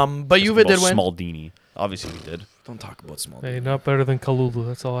 But Juve did win. Smaldini. Obviously, we did. Don't talk about small. Hey, not better than Kalulu.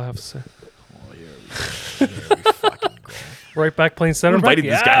 That's all I have to say. Oh, here we fucking go. Right back playing center back. invited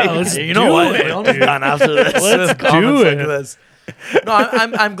this guy. let's You know do what? it, I'm dude. done after this. Let's Comments do like it. this. No,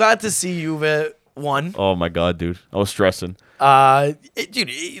 I'm glad to see Juve won. Oh my god, dude! I was stressing.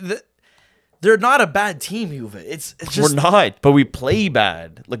 They're not a bad team, Juve. It's just We're not, but we play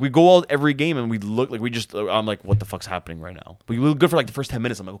bad. Like we go out every game and we look like we just. I'm like, what the fuck's happening right now? We look good for like the first 10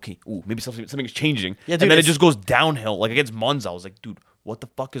 minutes. I'm like, okay, maybe something's changing. Yeah, dude, and then it it's- just goes downhill. Like against Monza, I was like, dude, what the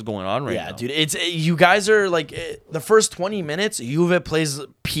fuck is going on right now? Yeah, dude. It's you guys are like the first 20 minutes. Juve plays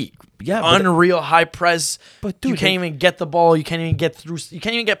peak. Yeah, but- unreal high press. But, you dude, can't even get the ball. You can't even get through. You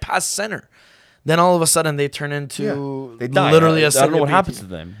can't even get past center. Then all of a sudden they turn into They die. literally I a don't know what Serie B happens team.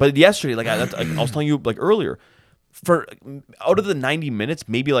 to them. But yesterday, like I was telling you like earlier, for out of the 90 minutes,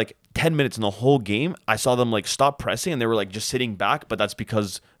 maybe like 10 minutes in the whole game, I saw them like stop pressing and they were like just sitting back. But that's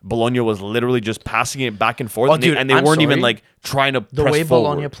because Bologna was literally just passing it back and forth, Oh, and dude, they I'm weren't even sorry. like trying to The press way forward.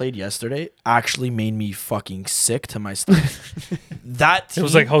 Bologna played yesterday actually made me fucking sick to my stomach. That team, It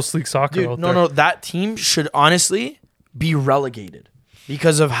was like house league soccer dude, out no, there. no, that team should honestly be relegated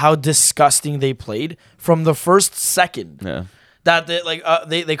because of how disgusting they played from the first second. Yeah. That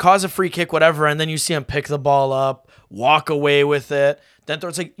they cause a free kick, whatever, and then you see them pick the ball up, walk away with it. Then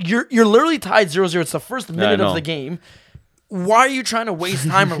it's like you're literally tied 0-0. It's the first minute know. of the game. Why are you trying to waste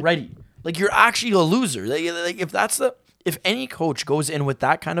time already? Like you're actually a loser. Like if any coach goes in with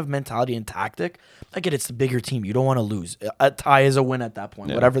that kind of mentality and tactic, I get it's the bigger team. You don't want to lose. A tie is a win at that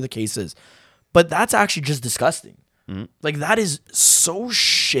point, whatever the case is. But that's actually just disgusting. Like that is so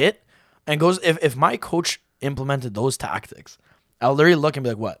shit. And goes if my coach implemented those tactics, I'll literally look and be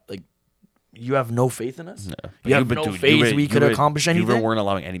like, "What? Like you have no faith in us? You have no faith we could accomplish anything?" You weren't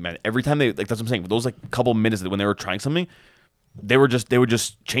allowing any man. Every time they like that's what I'm saying. Those like couple minutes when they were trying something, they would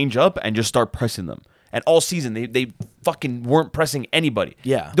just change up and just start pressing them. And all season they fucking weren't pressing anybody.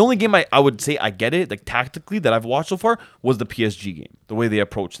 Yeah. The only game I would say I get it like tactically that I've watched so far was the PSG game. The way they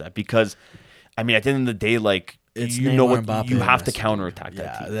approached that because, I mean at the end of the day like. It's You know Neymar, what Mbappe, you have to Messi. counterattack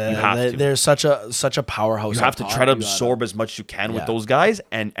that Yeah, team. You have to. they're such a powerhouse. You have to up try top. to You gotta- absorb as much as you can with Yeah. those guys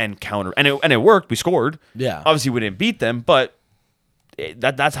and counter. And it worked. We scored. Yeah. Obviously, we didn't beat them, but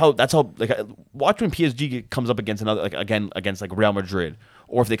that's how like watch when PSG comes up against another like against like Real Madrid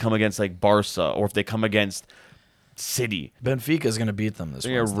or if they come against like Barca or if they come against City, Benfica's gonna beat them this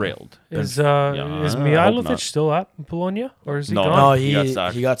they are Wednesday. railed. Is I hope Mihailovic not. still at Bologna or is he No, gone? No, He got he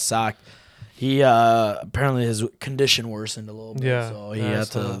sacked. got sacked. He apparently his condition worsened a little bit, Yeah, so he yeah, I had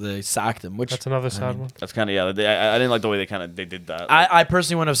saw to. that. They sacked him, which That's another sad one. That's kind of I didn't like the way they did that. I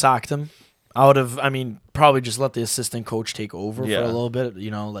personally wouldn't have sacked him. I would have. I mean, probably just let the assistant coach take over Yeah. for a little bit.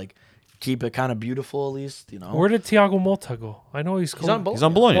 You know, like keep it kind of beautiful at least. You know, Where did Thiago Motta go? I know he's he's on Bologna. He's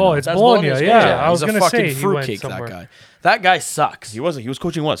on Bologna. Oh, now. it's That's Bologna. Bologna's Yeah, coach. I was He's gonna a fucking say he went fruitcake. somewhere. That guy. That guy sucks. He was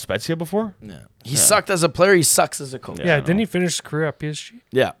coaching what Spezia before. Yeah. He sucked as a player. He sucks as a coach. Yeah, I didn't know. he finish his career at PSG?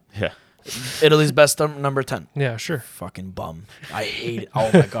 Yeah. Yeah. Italy's best number 10. Yeah, sure. Fucking bum. I hate it. Oh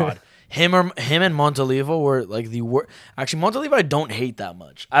my god. Him and Montalivo were like the worst. Actually, Montalivo I don't hate that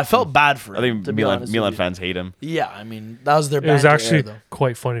much. I felt bad for him. I think to be honest Milan with you. fans hate him. Yeah, I mean that was their. It was banter actually era, though.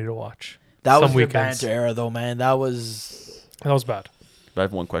 quite funny to watch. That was some their weekends. banter era, though, man. That was. That was bad. But I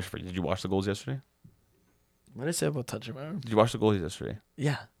have one question for you. Did you watch the goals yesterday? What did I say about touching my arm? Did you watch the goals yesterday?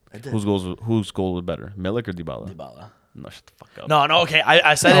 Yeah, I did. Whose goal was better, Milik or Dybala? Dybala? No, shut the fuck up. No. Okay,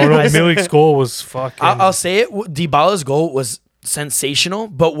 I said Oh it. no, I said- Milik's goal was fucking. I'll say it. Dybala's goal was sensational,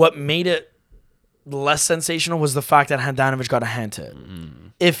 but what made it less sensational was the fact that Handanovic got a hand hit.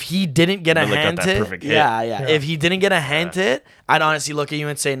 If he didn't get a Milik got hand that hit, perfect hit. yeah. If he didn't get a hand hit, I'd honestly look at you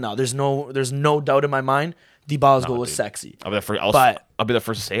and say, no, there's no doubt in my mind. Dybala's goal was dude. sexy. I'll be the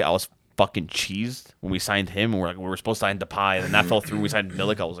first to say I was fucking cheesed when we signed him. We were supposed to sign Depay, and that fell through. We signed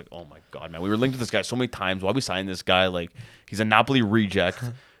Milik. I was like, oh my god, man. We were linked to this guy so many times. Why we signed this guy? Like, he's a Napoli reject.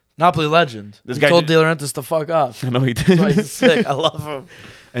 Napoli legend. This He guy told did- De Laurentiis to fuck off. I know he That's why did. he's sick. I love him.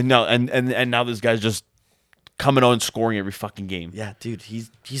 And now this guy's just coming on and scoring every fucking game. Yeah, dude,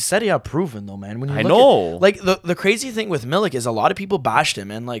 he's Serie A proven though, man. When you I look know. at, like the crazy thing with Milik is a lot of people bashed him,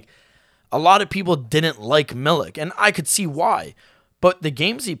 and like a lot of people didn't like Milik, and I could see why. But the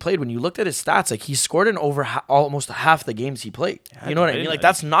games he played, when you looked at his stats, like he scored in over almost half the games he played. You know what I mean? Like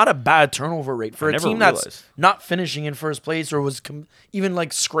that's not a bad turnover rate for a never team realized. that's not finishing in first place or was even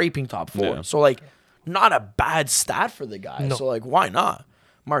like scraping top 4. Yeah. So like, not a bad stat for the guy. No. So like, why not?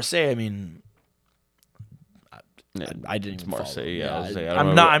 Marseille, I mean. I didn't It's even follow. Marseille. Yeah, I was saying, I I'm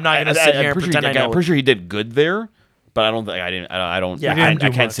don't not. know. I'm not gonna sit here and pretend I know. I'm pretty sure he did good there, but I don't think I didn't. I don't. Yeah, I, he didn't I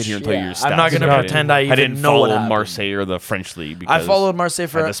do can't much. sit here and tell you your Yeah, stats. I'm not gonna No, pretend I even didn't know what follow happened. Marseille or the French league. I Because followed Marseille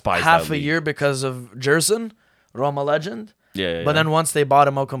for despise half that a league. year because of Jerson, Roma legend. Yeah, But then once they bought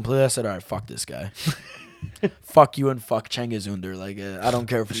him out completely, I said, "All right, fuck this guy, fuck you and fuck Cengiz Under." Like I don't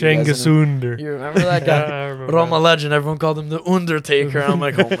care if you guys Cengiz know- Under. You remember that guy? Yeah, I remember Roma that. legend. Everyone called him the Undertaker. I'm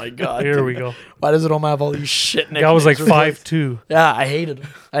like, oh my god. Here dude. we go. Why does Roma have all these shit nicknames? Guy was like for players? 5'2". Yeah, I hated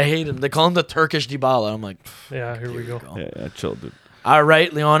him. They call him the Turkish Dybala. I'm like, Yeah, here we go. yeah, chill, dude. all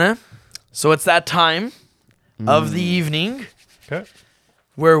right, Leone. So it's that time of the evening Okay.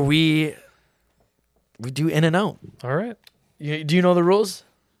 where we do in and out. All right. Do you know the rules?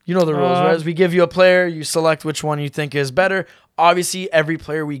 You know the rules, Uh, right? As we give you a player, you select which one you think is better. Obviously, every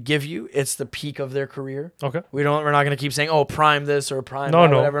player we give you, it's the peak of their career. Okay. We're not going to keep saying, "Oh, prime this or prime No,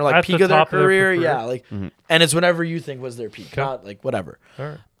 that," no. whatever. Like At peak the of their top of their career, career. yeah. Like, and it's whatever you think was their peak, Okay. not like whatever. All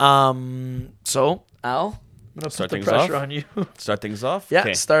right. So Al, I'm gonna Start put the things pressure off? on you. Start things off. Yeah,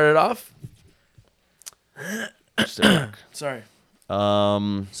 Okay. start it off. Sit back. Sorry.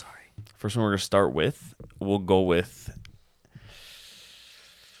 First one we're gonna start with. We'll go with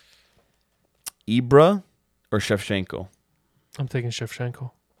Ibra or Shevchenko. I'm taking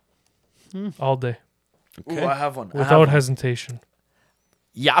Shevchenko. All day. Ooh, I have one. Without hesitation.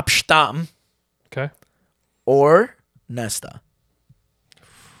 Jaap Stam Okay. or Nesta.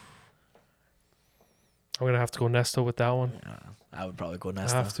 I'm going to have to go Nesta with that one. I would probably go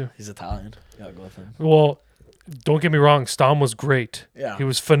Nesta. have to. He's Italian. Gotta go with him. Well, don't get me wrong. Stam was great. Yeah. He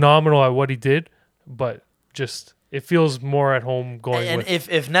was phenomenal at what he did, but just it feels more at home going And with.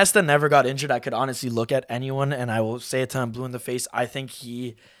 if Nesta never got injured, I could honestly look at anyone and I will say it till I'm blue in the face. I think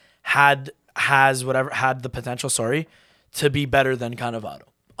he had the potential, to be better than Cannavaro.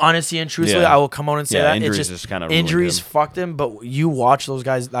 Honestly and truthfully, Yeah. I will come out and say Yeah, that. injuries It's just kinda ruined injuries him. fucked him, but you watch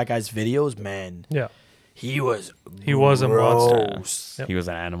that guy's videos, man. yeah. He was He was a monster. gross. Yep. He was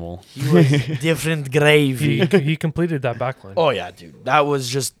an animal. He was different gravy. He completed that backline. Oh yeah, dude. That was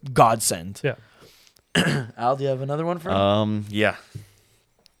just godsend. Yeah. Al, do you have another one for him? Yeah.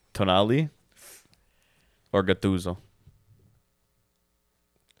 Tonali or Gattuso.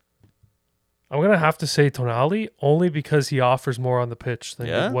 I'm going to have to say Tonali only because he offers more on the pitch than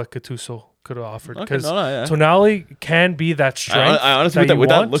Yeah? what Gattuso could have offered. Okay, Because yeah. Tonali can be that strength. I honestly, that with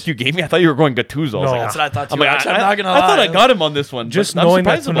that want. look you gave me, I thought you were going Gattuso. I was No. like, That's what I thought too. I'm like, Actually, I'm not gonna I thought lie. I got him on this one. Just but I'm knowing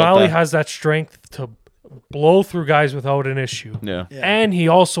that surprised about Tonali that. has that strength to blow through guys without an issue. Yeah. And he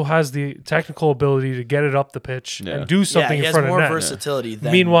also has the technical ability to get it up the pitch Yeah. and do something he in has front of more net. versatility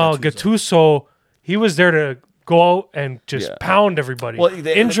than Meanwhile, Gattuso, he was there to go out and just Yeah. pound everybody, Well,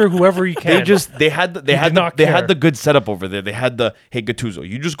 they- injure whoever he can. They had not the care. good setup over there. They had the hey Gattuso,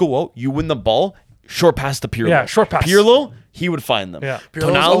 you just go out, you win the ball, short pass to Pirlo. Yeah, short pass. Pirlo, he would find them. Yeah.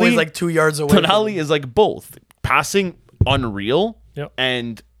 Pirlo's always like 2 yards away. from Tonali him. is like both passing unreal Yep.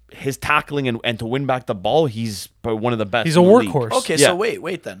 and his tackling and to win back the ball, he's probably one of the best. He's a in the league. workhorse. Okay, Yeah. so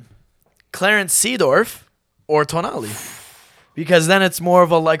wait then. Clarence Seedorf or Tonali? Because then it's more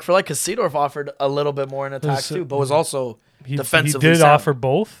of a like for like, because Seedorf offered a little bit more in attack So- too, but was also He defensively did sound. offer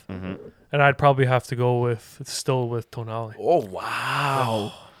both, Mm-hmm. and I'd probably have to go with Tonali. Oh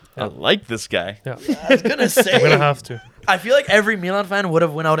wow! I like this guy. Yeah, I was gonna say. I'm gonna have to I feel like every Milan fan would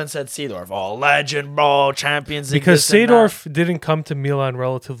have went out and said Seedorf, oh legend, bro, Champions League. because this and that. Seedorf didn't come to Milan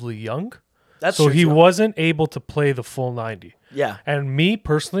relatively young, That's so true, he too. wasn't able to play the full 90. Yeah, And me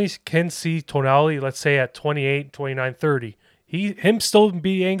personally can see Tonali, let's say at 28, 29, 30. Him still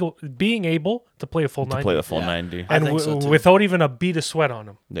being able to play a full 90. Play the full Yeah. 90. I and think so, too. without even a bead of sweat on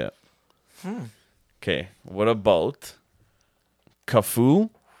him. Yeah. Okay. What about Cafu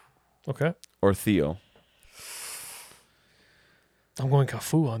Okay. or Theo? I'm going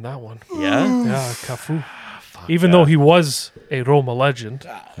Cafu on that one. Yeah. Yeah, Cafu. Even though he was a Roma legend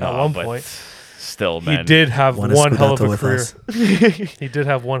at one but point, still, he man. did have Won a one hell of Scudetto a with career. us. He did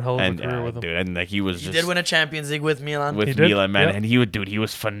have one hell of a And career with him. dude, and like he was He just did win a Champions League with Milan. with He did? Milan, man, Yeah. and he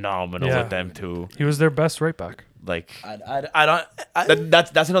was phenomenal Yeah. with them too. He was their best right back. Like I don't.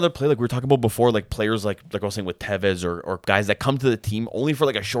 that's another play like we were talking about before, like players like I was saying with Tevez or guys that come to the team only for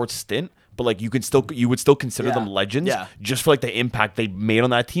like a short stint, but like you would still consider Yeah. them legends Yeah. just for like the impact they made on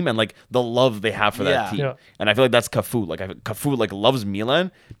that team and like the love they have for that Yeah. team. Yeah. And I feel like that's Cafu. Like Cafu like loves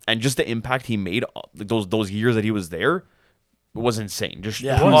Milan and just the impact he made like, those years that he was there was insane. Just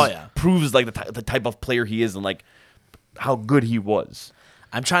Yeah. proves, Oh, yeah. proves like the type of player he is and like how good he was.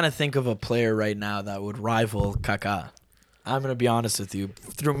 I'm trying to think of a player right now that would rival Kaká. I'm gonna be honest with you,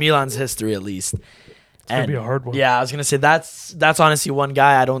 through Milan's history at least. It's gonna be a hard one. Yeah, I was gonna say that's honestly one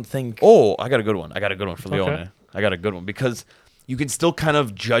guy I don't think. Oh, I got a good one. For Leone. Okay. I got a good one because you can still kind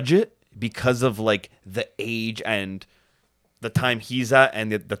of judge it because of like the age and the time he's at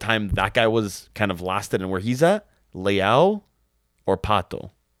and the time that guy was kind of lasted and where he's at. Leao or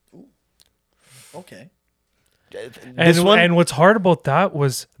Pato. Okay. And what's hard about that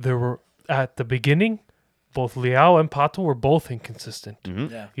was there were at the beginning, both Leao and Pato were both inconsistent.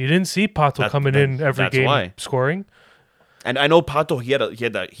 Yeah. You didn't see Pato coming in every that's game why. scoring. And I know Pato he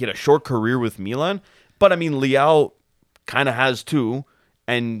had a short career with Milan, but I mean Leao kind of has too.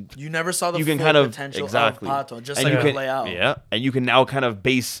 And You never saw the you can full kind of potential exactly of Pato, just and like you with can, Leao. Yeah, and you can now kind of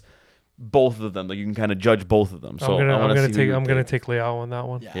base both of them. Like you can kind of judge both of them. So I'm I wanna gonna see who take you I'm gonna pick. take Leao on that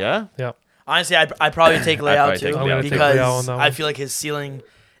one. Yeah. Yeah. Yeah. Honestly, I'd probably take Leao probably too take I'm gonna take because Leao on that one. I feel like his ceiling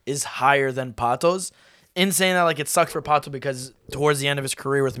is higher than Pato's. In saying that, like it sucked for Pato because towards the end of his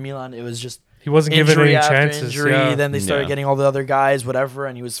career with Milan, it was just He wasn't given injury any after chances. injury. Yeah. Then they started Yeah. getting all the other guys, whatever,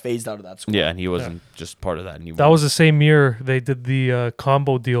 and he was phased out of that squad. Yeah, and he wasn't just part of that anymore. That was the same year they did the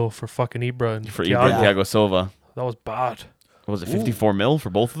combo deal for fucking Ibra and for Thiago. Ibra and Thiago Silva. That was bad. What was it 54 mil for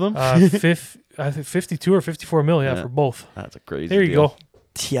both of them? I think 52 or 54 mil, yeah, Yeah. for both. That's a crazy. There you deal. go.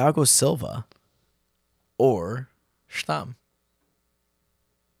 Thiago Silva or Stamm.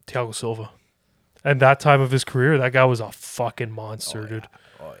 Thiago Silva. And that time of his career, that guy was a fucking monster, dude.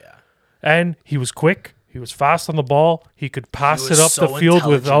 Oh yeah. And he was quick. He was fast on the ball. He could pass was it up so the field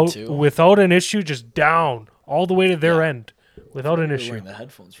intelligent, too. without an issue, just down all the way to their end without an You're issue. wearing the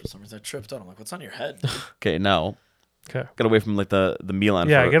headphones for some reason. I tripped out. I'm like, what's on your head? Okay, now Okay. get away from like the Milan.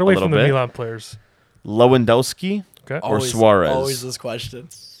 Yeah, for get a away little from the bit. Milan players. Lewandowski Okay. or Suarez. Always this question.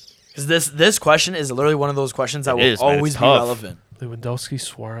 Because this question is literally one of those questions that It will is, man. It's always be tough. relevant. Lewandowski,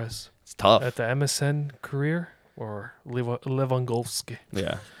 Suarez. It's tough. At the MSN career or Lewandowski?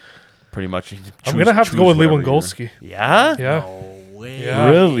 Yeah, pretty much. I'm going to have to go with Lewandowski. Yeah. Yeah. No way. Yeah.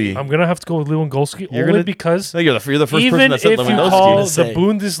 Really? I'm going to have to go with Lewandowski You're only gonna- because No, you're the first person even that if said you Lewandowski. call the Say.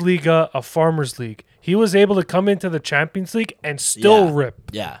 Bundesliga a farmer's league, he was able to come into the Champions League and still Yeah.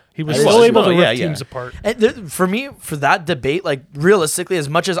 rip. Yeah. He was He still was. able to No, rip yeah, yeah. teams apart. And for me, for that debate, like realistically, as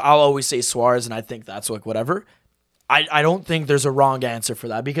much as I'll always say Suarez, and I think that's like whatever, I don't think there's a wrong answer for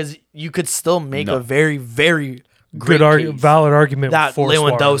that because you could still make No. a very, very great Good case valid argument that for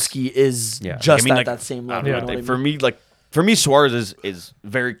Lewandowski is Yeah. just I mean, at like, that same I level. don't You know, know what I like, mean? for me, Suarez is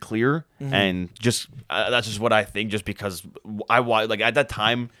very clear, Mm-hmm. and just that's just what I think. Just because like at that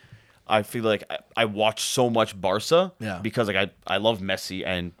time, I feel like I watched so much Barca, Yeah. because like I love Messi,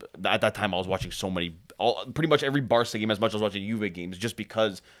 and at that time I was watching so many, pretty much every Barca game as much as I was watching Juve games, just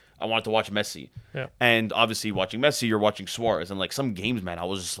because I wanted to watch Messi. Yeah. And obviously, watching Messi, you're watching Suarez, and like some games, man, I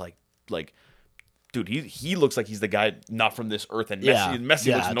was just like. Dude, he looks like he's the guy not from this earth, and Yeah. Messi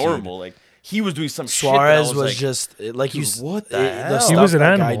Yeah, looks dude. normal. Like he was doing some Suarez shit that was like, just like you. dude, what the the hell? stuff He was an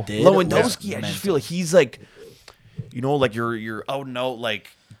that guy animal. did Lewandowski. was I just mental. feel like he's like, like your out and out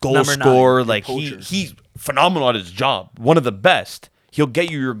like goal Number 9, scorer. your Like poacher. he's phenomenal at his job. One of the best. He'll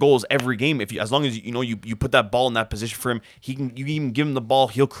get you your goals every game if as long as you put that ball in that position for him. You can even give him the ball.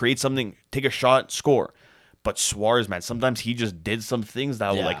 He'll create something, take a shot, score. But Suarez, man, sometimes he just did some things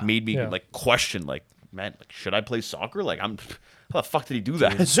that Yeah. like made me Yeah. like question, like, man, like, should I play soccer? Like how the fuck did he do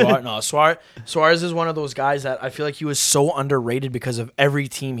that? Suarez is one of those guys that I feel like he was so underrated because of every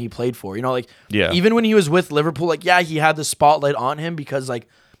team he played for. You know, like Yeah. even when he was with Liverpool, like he had the spotlight on him because like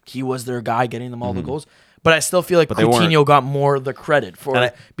he was their guy getting them all the goals. But I still feel like they weren't- Coutinho got more of the credit for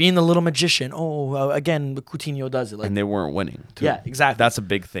And being the little magician. Oh, again, Coutinho does it. Like And they weren't winning. Too. Yeah, exactly. That's a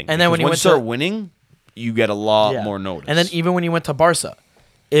big thing. And then when Because he once went you start to- winning, you get a lot yeah. more notice. And then even when he went to Barca,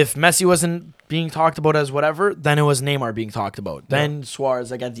 if Messi wasn't being talked about as whatever, then it was Neymar being talked about. Then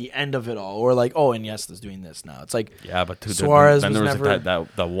Suarez, like at the end of it all, or like, oh, Iniesta's doing this now. It's like, Yeah, but dude, Suarez then there was was never. like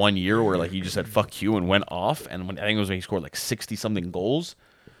that 1 year where like he just said fuck you and went off, and I think it was when he scored like 60 something goals.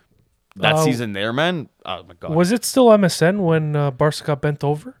 That season there, man. Oh my god. Was it still MSN when Barca got bent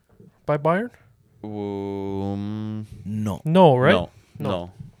over by Bayern? No. No, right?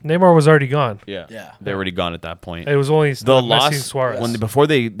 No. Neymar was already gone. Yeah. Yeah. They're already gone at that point. It was only The Messi loss and Suarez. before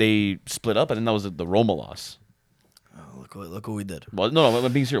they split up, I think that was the Roma loss. Look what we did. Well, no,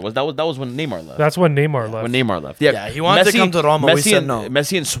 I'm being serious. That was when Neymar left. That's when Neymar left. When Neymar left. Yeah, Yeah, he wanted to come to Roma. We said no.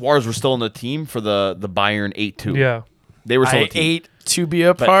 Messi and Suarez were still on the team for the Bayern 8-2. Yeah. They were still on I the team. ate to be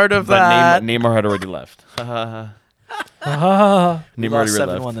a But- part of but that. Neymar had already left. We Neymar lost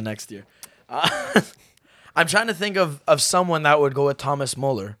already 7-1 left. the next year. I'm trying to think of someone that would go with Thomas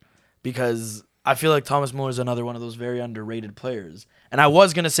Muller because I feel like Thomas Muller is another one of those very underrated players. And I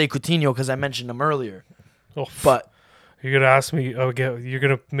was going to say Coutinho because I mentioned him earlier. Oh, But, you're gonna ask me? Okay, you're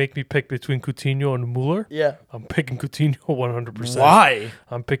gonna make me pick between Coutinho and Muller? yeah. I'm picking Coutinho 100%. Why?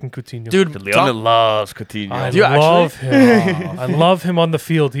 I'm picking Coutinho. Dude, Leone loves Coutinho. I Do you love him. I love him on the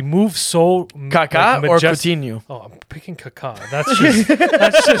field. He moves so Kaká or Coutinho? Oh, I'm picking Kaká.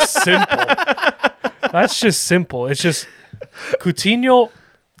 That's just simple. That's just simple. It's just Coutinho.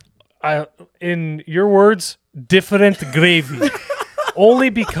 In your words, different gravy. Only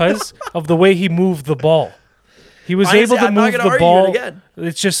because of the way he moved the ball. He was able to I'm not move gonna the argue ball. it again.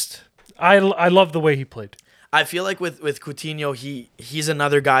 It's just I love the way he played. I feel like with Coutinho, he's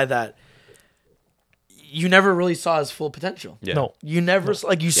another guy that you never really saw his full potential. Yeah. No. You never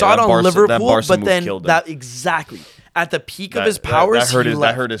like you saw it that on Barca- that Liverpool, Barca but move then killed him. that exactly at the peak of his That- powers, that hurt he his,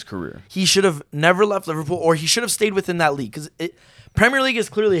 left. that hurt his career. He should have never left Liverpool, or he should have stayed within that league because Premier League is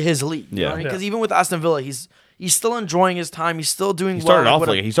clearly his league. Yeah. Because even with Aston Villa, he's still enjoying his time. He's still doing. He started well,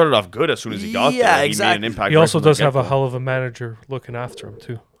 off he started off good as soon as he got Yeah, there. exactly. He made an impact. He right also from the does have a get-go. hell of a manager looking after him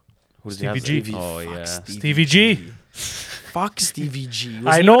too. Who does he have? Stevie G. Oh yeah. Stevie G. Fuck Stevie G. He I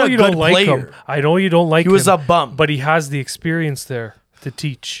wasn't know even a you don't good like player. him. I know you don't like He him. was a bum. but he has the experience there to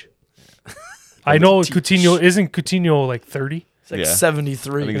teach. I know Coutinho isn't Coutinho like 30. It's like Yeah.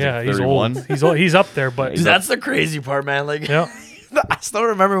 73. I think Yeah, like he's 31. old. He's up there, but Dude, that's the crazy part, man. Like, yeah. I still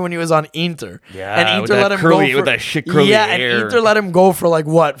remember when he was on Inter. Yeah, and with Inter that let him curly- go for, with that shit curly yeah, hair. and Inter let him go for like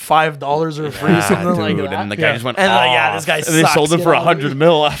what, $5 or free, Yeah, something like dude, that. and the guy Yeah. just went And like, off. yeah, this guy And they sucks, sold him get for out of here. $100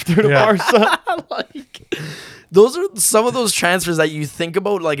 million after the Yeah. Barca. Like, those are some of those transfers that you think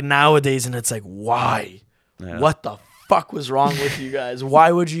about like nowadays, and it's like, why? Yeah. What the fuck was wrong with you guys?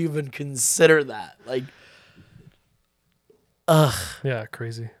 Why would you even consider that? Like, Yeah,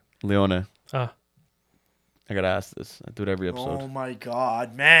 crazy. Leone, Ah. I gotta ask this. I do it every episode. oh my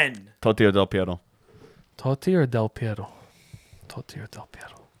god, man. Totti or Del Piero? Totti or Del Piero? Totti or Del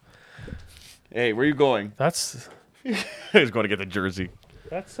Piero? Hey, where are you going? That's He's going to get the jersey.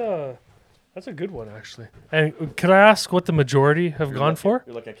 that's a good one actually. And could I ask what the majority have gone for?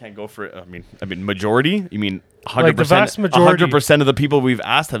 You're like, I can't go for it. I mean, majority? You mean 100%? Like the vast majority. 100% of the people we've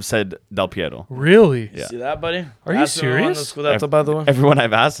asked have said Del Piero. Really? Yeah. See that, buddy? Are you serious? Scudetto, by the way. Everyone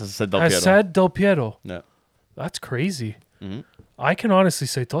I've asked has said Del I Piero. said Del Piero. No. That's crazy. Mm-hmm. I can honestly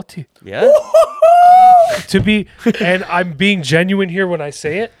say Totti. Yeah? And I'm being genuine here when I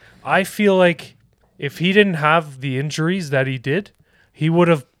say it. I feel like if he didn't have the injuries that he did, he would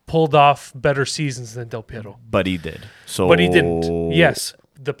have pulled off better seasons than Del Piero. But he did. So. But he didn't. Yes,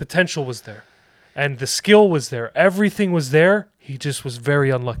 the potential was there. And the skill was there. Everything was there. He just was very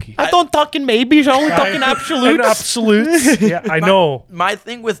unlucky. I don't talk in maybes. I only talk in absolutes. Absolutes. Yeah, I know. My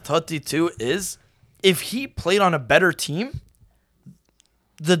thing with Totti too is if he played on a better team,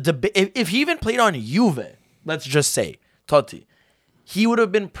 the debate. If he even played on Juve, let's just say Totti, he would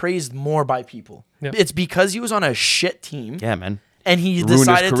have been praised more by people. Yeah. It's because he was on a shit team. Yeah, man. And he Ruined his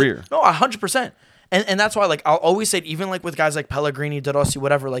decided career. No, 100%. And that's why, like, I'll always say it, even like with guys like Pellegrini, De Rossi,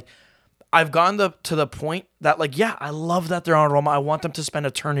 whatever, like, I've gone to the point that, like, yeah, I love that they're on Roma. I want them to spend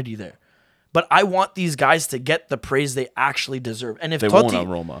eternity there. But I want these guys to get the praise they actually deserve. And if They Totti, won't on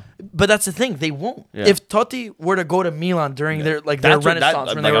Roma. But that's the thing, they won't. Yeah. If Totti were to go to Milan during their That's their what- renaissance,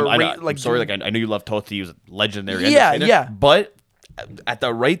 that- when like, they were I'm sorry, like I know you love Totti. He was a legendary. Yeah, entertainer, yeah. But at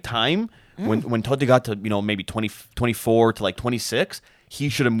the right time, when Totti got to maybe 24 to like 26, he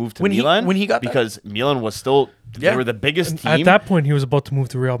should have moved to When he- Milan. when he got because Milan was still Yeah. they were the biggest team. At that point, he was about to move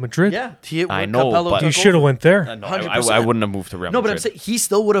to Real Madrid. yeah, I know, but- You took should have over. went there. No, 100%. I wouldn't have moved to Real No, but I'm Madrid. saying he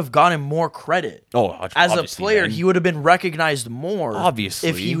still would have gotten more credit. Oh, As a obviously, player, man. he would have been recognized more. Obviously.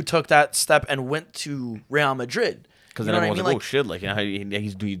 if he took that step and went to Real Madrid. Because You then know what I everyone's mean? like, Like- oh shit, like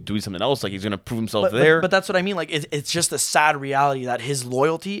he's doing something else. Like he's gonna prove himself there. But that's what I mean. Like it's just a sad reality that his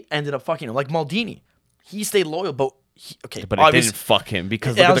loyalty ended up fucking him. Like Maldini, he stayed loyal, but But it obviously, didn't fuck him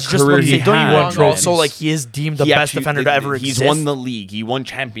because I look was at the just career about to he say, don't get me had. wrong. trophies. Also, like he is deemed the He best actually- defender to ever He's exist. won the league. He won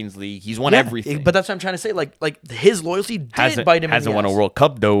Champions League. He's won Yeah, everything. But that's what I'm trying to say. Like his loyalty did bite him. hasn't in the won a ass. World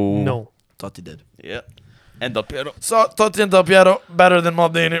Cup though. No. Totti did. Yeah. And Del Piero. So Totti and Del Piero better than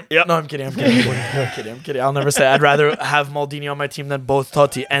Maldini. Yep. No, I'm kidding. I'm kidding. I'll never say I'd rather have Maldini on my team than both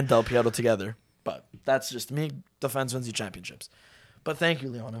Totti and Del Piero together. But that's just me. Defense wins you championships. But thank you,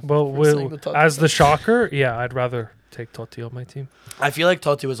 Leona. Well, for saying the Totti as the thing. shocker, yeah, I'd rather take Totti on my team. I feel like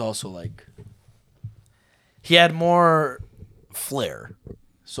Totti was also like he had more flair,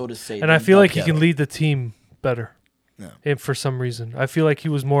 so to say. And I than feel Del like he Piero. can lead the team better. No. And for some reason, I feel like he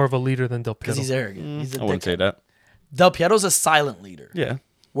was more of a leader than Del Piero. because he's arrogant. He's a I wouldn't say dickhead. that. Del Piero's a silent leader. Yeah.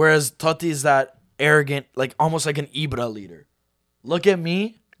 Whereas Totti is that arrogant, like almost like an Ibra leader. Look at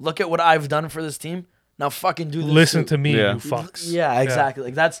me. Look at what I've done for this team. Now fucking do this. Listen too. to me, Yeah. you fucks. Yeah, exactly.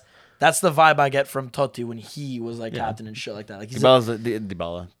 Like that's the vibe I get from Totti when he was like captain and shit like that. Like he's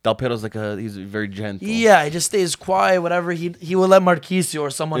Dybala. Del Piero's he's very gentle. yeah, he just stays quiet. Whatever he will let Marquisio or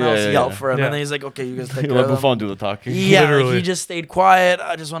someone Yeah, else yeah, yell yeah. for him, Yeah. and then he's like, okay, you guys take He care let of them. Buffon do the talking. Yeah, like, Literally. he just stayed quiet.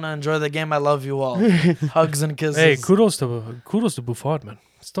 I just want to enjoy the game. I love you all. Hugs and kisses. Hey, kudos to Buffon, man.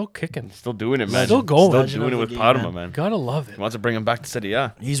 Still kicking. Still doing it, man. Still going. Still Legend doing of it the with game, Parma, man. man. Gotta love it. He wants to bring him back to City,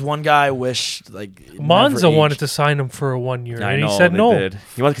 yeah. He's one guy I wish like Monza never wanted aged. to sign him for a 1 year, I and know, he said they no. did.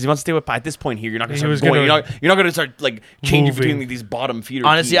 He wants to stay with at this point here. You're not going He to was start going. gonna- You're not going to start like changing Moving. between like, these bottom feeder.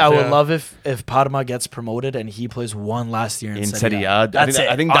 Honestly, teams. I would Yeah. love if Parma gets promoted and he plays one last year in Serie A. That's it.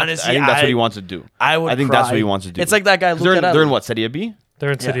 I think that's what he wants to do. I would. I think cry. that's what he wants to do. It's like that guy 'Cause they're Lucarelli. in what, Serie B?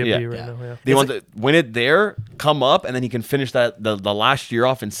 They're in City Yeah. B right Yeah. now. Yeah. They want to win it there, come up, and then he can finish the last year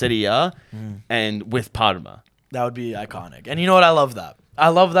off in Serie A and with Parma. That would be iconic. And you know what? I love that. I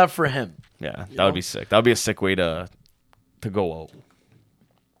love that for him. Yeah, that would be sick. That would be a sick way to go out.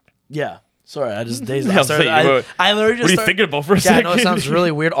 Yeah. Sorry, I just dazed. Yeah, I'm saying, I literally just What are you started- thinking about for a Yeah, I second? know it sounds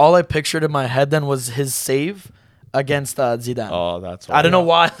really weird. All I pictured in my head then was his save against Zidane. Oh, that's why. I don't know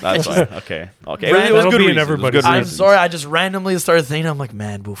why. That's I why. just- Okay. That'll It was good be in reasons. It was everybody's good mind. I'm reasons. sorry. I just randomly started thinking. I'm like,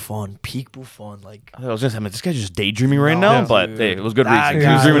 man, Buffon, peak Buffon. Like, I was just, this guy's just daydreaming right No, now, but dude. hey, it was good That reasons. He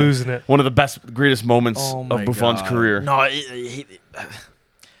He was was dreaming losing it. one of the best, greatest moments oh my of Buffon's God. career. No,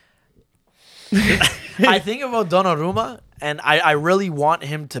 I think about Donnarumma, and I really want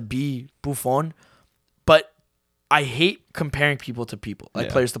him to be Buffon, but I hate comparing people to people, like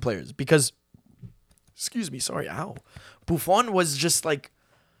Yeah. players to players, because, excuse me, sorry, ow. Buffon was just like,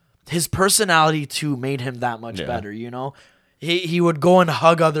 his personality too made him that much Yeah. better, you know? He would go and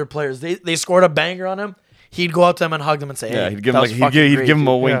hug other players. They scored a banger on him. He'd go up to them and hug them and say, Yeah, hey, he'd give that him was he'd fucking give great, him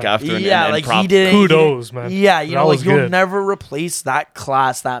a dude." wink Yeah. after. Yeah, and like props. he didn't. Kudos, man. Yeah, you That know, like was you'll good. never replace that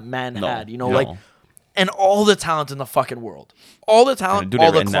class that man No, had. You know, no. like, and all the talent in the fucking world, all the talent, And, dude,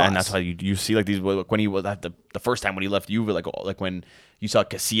 all the and, class. and that's why you see like these when he was at the first time when he left Juve, like when you saw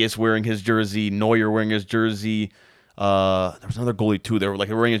Casillas wearing his jersey, Neuer wearing his jersey. There was another goalie too. They were like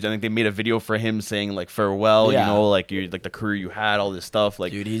wearing his, I think they made a video for him saying like farewell. Yeah. You know, like you like the career you had, all this stuff.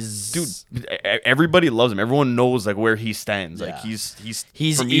 Like Dude, he's everybody loves him. Everyone knows like where he stands. Like Yeah.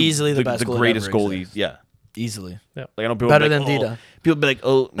 he's for me, easily the best the goalie greatest ever goalie. exists. Yeah. easily Like I know people better be like, than oh. Dida. People be like,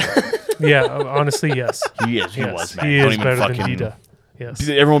 oh, Yeah, honestly, yes. he is. He Yes, was. Man. he Don't is even better than fucking- Dida. Yes.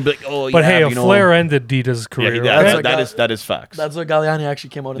 Everyone be like, oh, But yeah, hey, a you know, Flair ended Dida's career. Yeah, okay? that is facts. That's what Galliani actually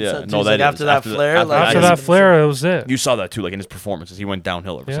came out and Yeah, said. no, He's that like, is. after that After the- flare, after like, After Yeah. that Flair, that was it. You saw that too, like in his performances. He went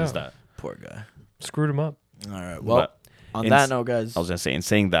downhill ever Yeah. since that. poor guy. Screwed him up. All right. Well, But on in that s- note, guys, I was gonna say, in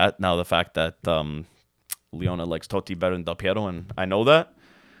saying that, now the fact that Leona likes Totti better than Del Piero, and I know that,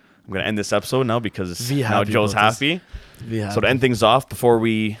 I'm gonna end this episode now because Be now happy Joe's about this. happy. be happy. So to end things off, before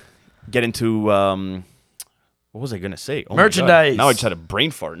we get into what was I gonna say? Oh my God. Merchandise. Now I just had a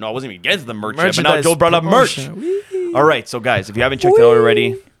brain fart. No, I wasn't even getting to the merch yet, but now Merchandise Joe brought up merch. promotion. Whee! All right, so guys, if you haven't checked it out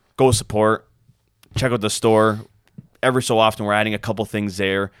already, go support. Check out the store. Every so often, we're adding a couple things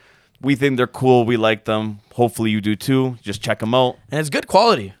there. We think they're cool. We like them. Hopefully, you do too. Just check them out. And it's good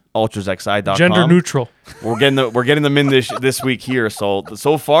quality. ultrasxi.com. Gender neutral. We're getting them in this week here. So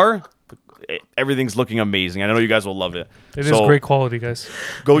far, everything's looking amazing. I know you guys will love it. It is So great quality, guys.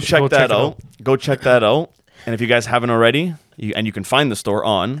 Go You should check go that check it out. Go check that out. And if you guys haven't already, you can find the store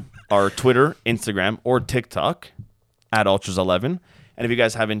on our Twitter, Instagram, or TikTok at Ultras11. And if you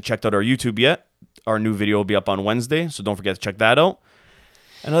guys haven't checked out our YouTube yet, our new video will be up on Wednesday. So don't forget to check that out.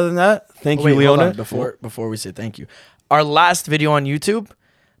 And other than that, thank Wait, you, hold Leona. on, before we say thank you. Our last video on YouTube,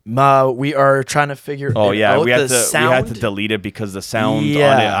 We are trying to figure. Oh yeah, out. we had The to we had to sound- delete it because the sound on it.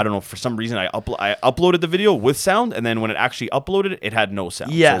 Yeah. I don't know, for some reason I uploaded the video with sound, and then when it actually uploaded, it had no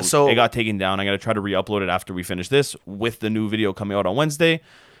sound. Yeah, so- it got taken down. I got to try to re-upload it after we finish this with the new video coming out on Wednesday.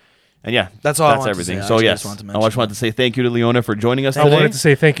 And yeah, That's all I That's wanted to everything. say. I So actually yes, just wanted to I mention just wanted to say thank you to Leone for joining us I today. wanted to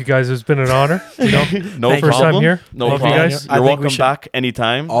say thank you guys. It's been an honor. You know, No Thank you. First problem. time here. No Love you problem. guys. I You're think we welcome should- back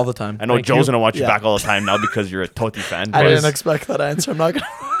anytime. all the time. I know Thank Joe's you. gonna watch you Yeah. back all the time now because you're a Totti fan. I but didn't expect that answer. I'm not gonna.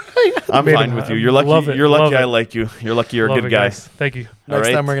 I'm Made fine him- with you. You're lucky. love it, You're lucky. love I it. like you. You're lucky. You're a Love good it, guy. guys. Thank you. All Next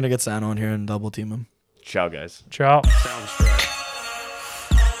right. time we're gonna get Sano on here and double team him. Ciao, guys. Ciao.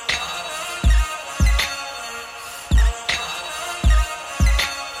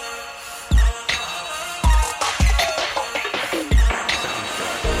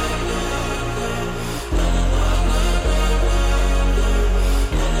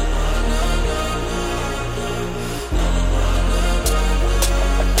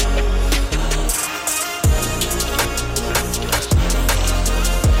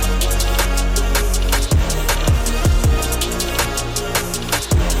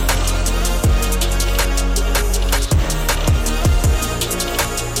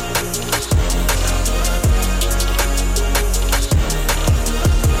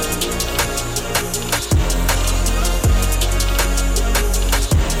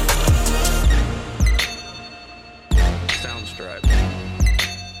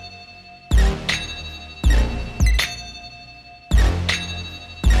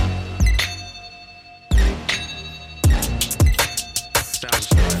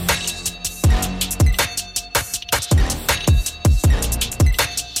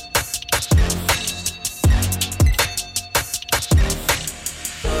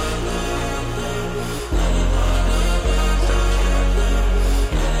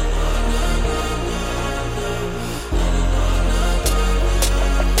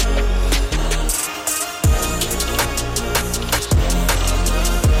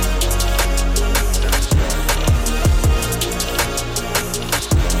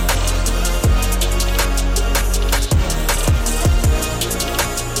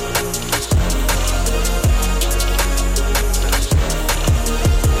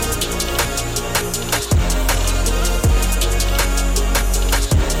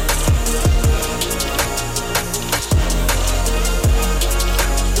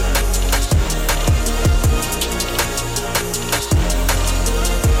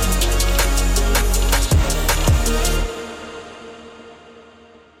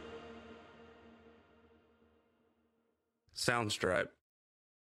 Soundstripe.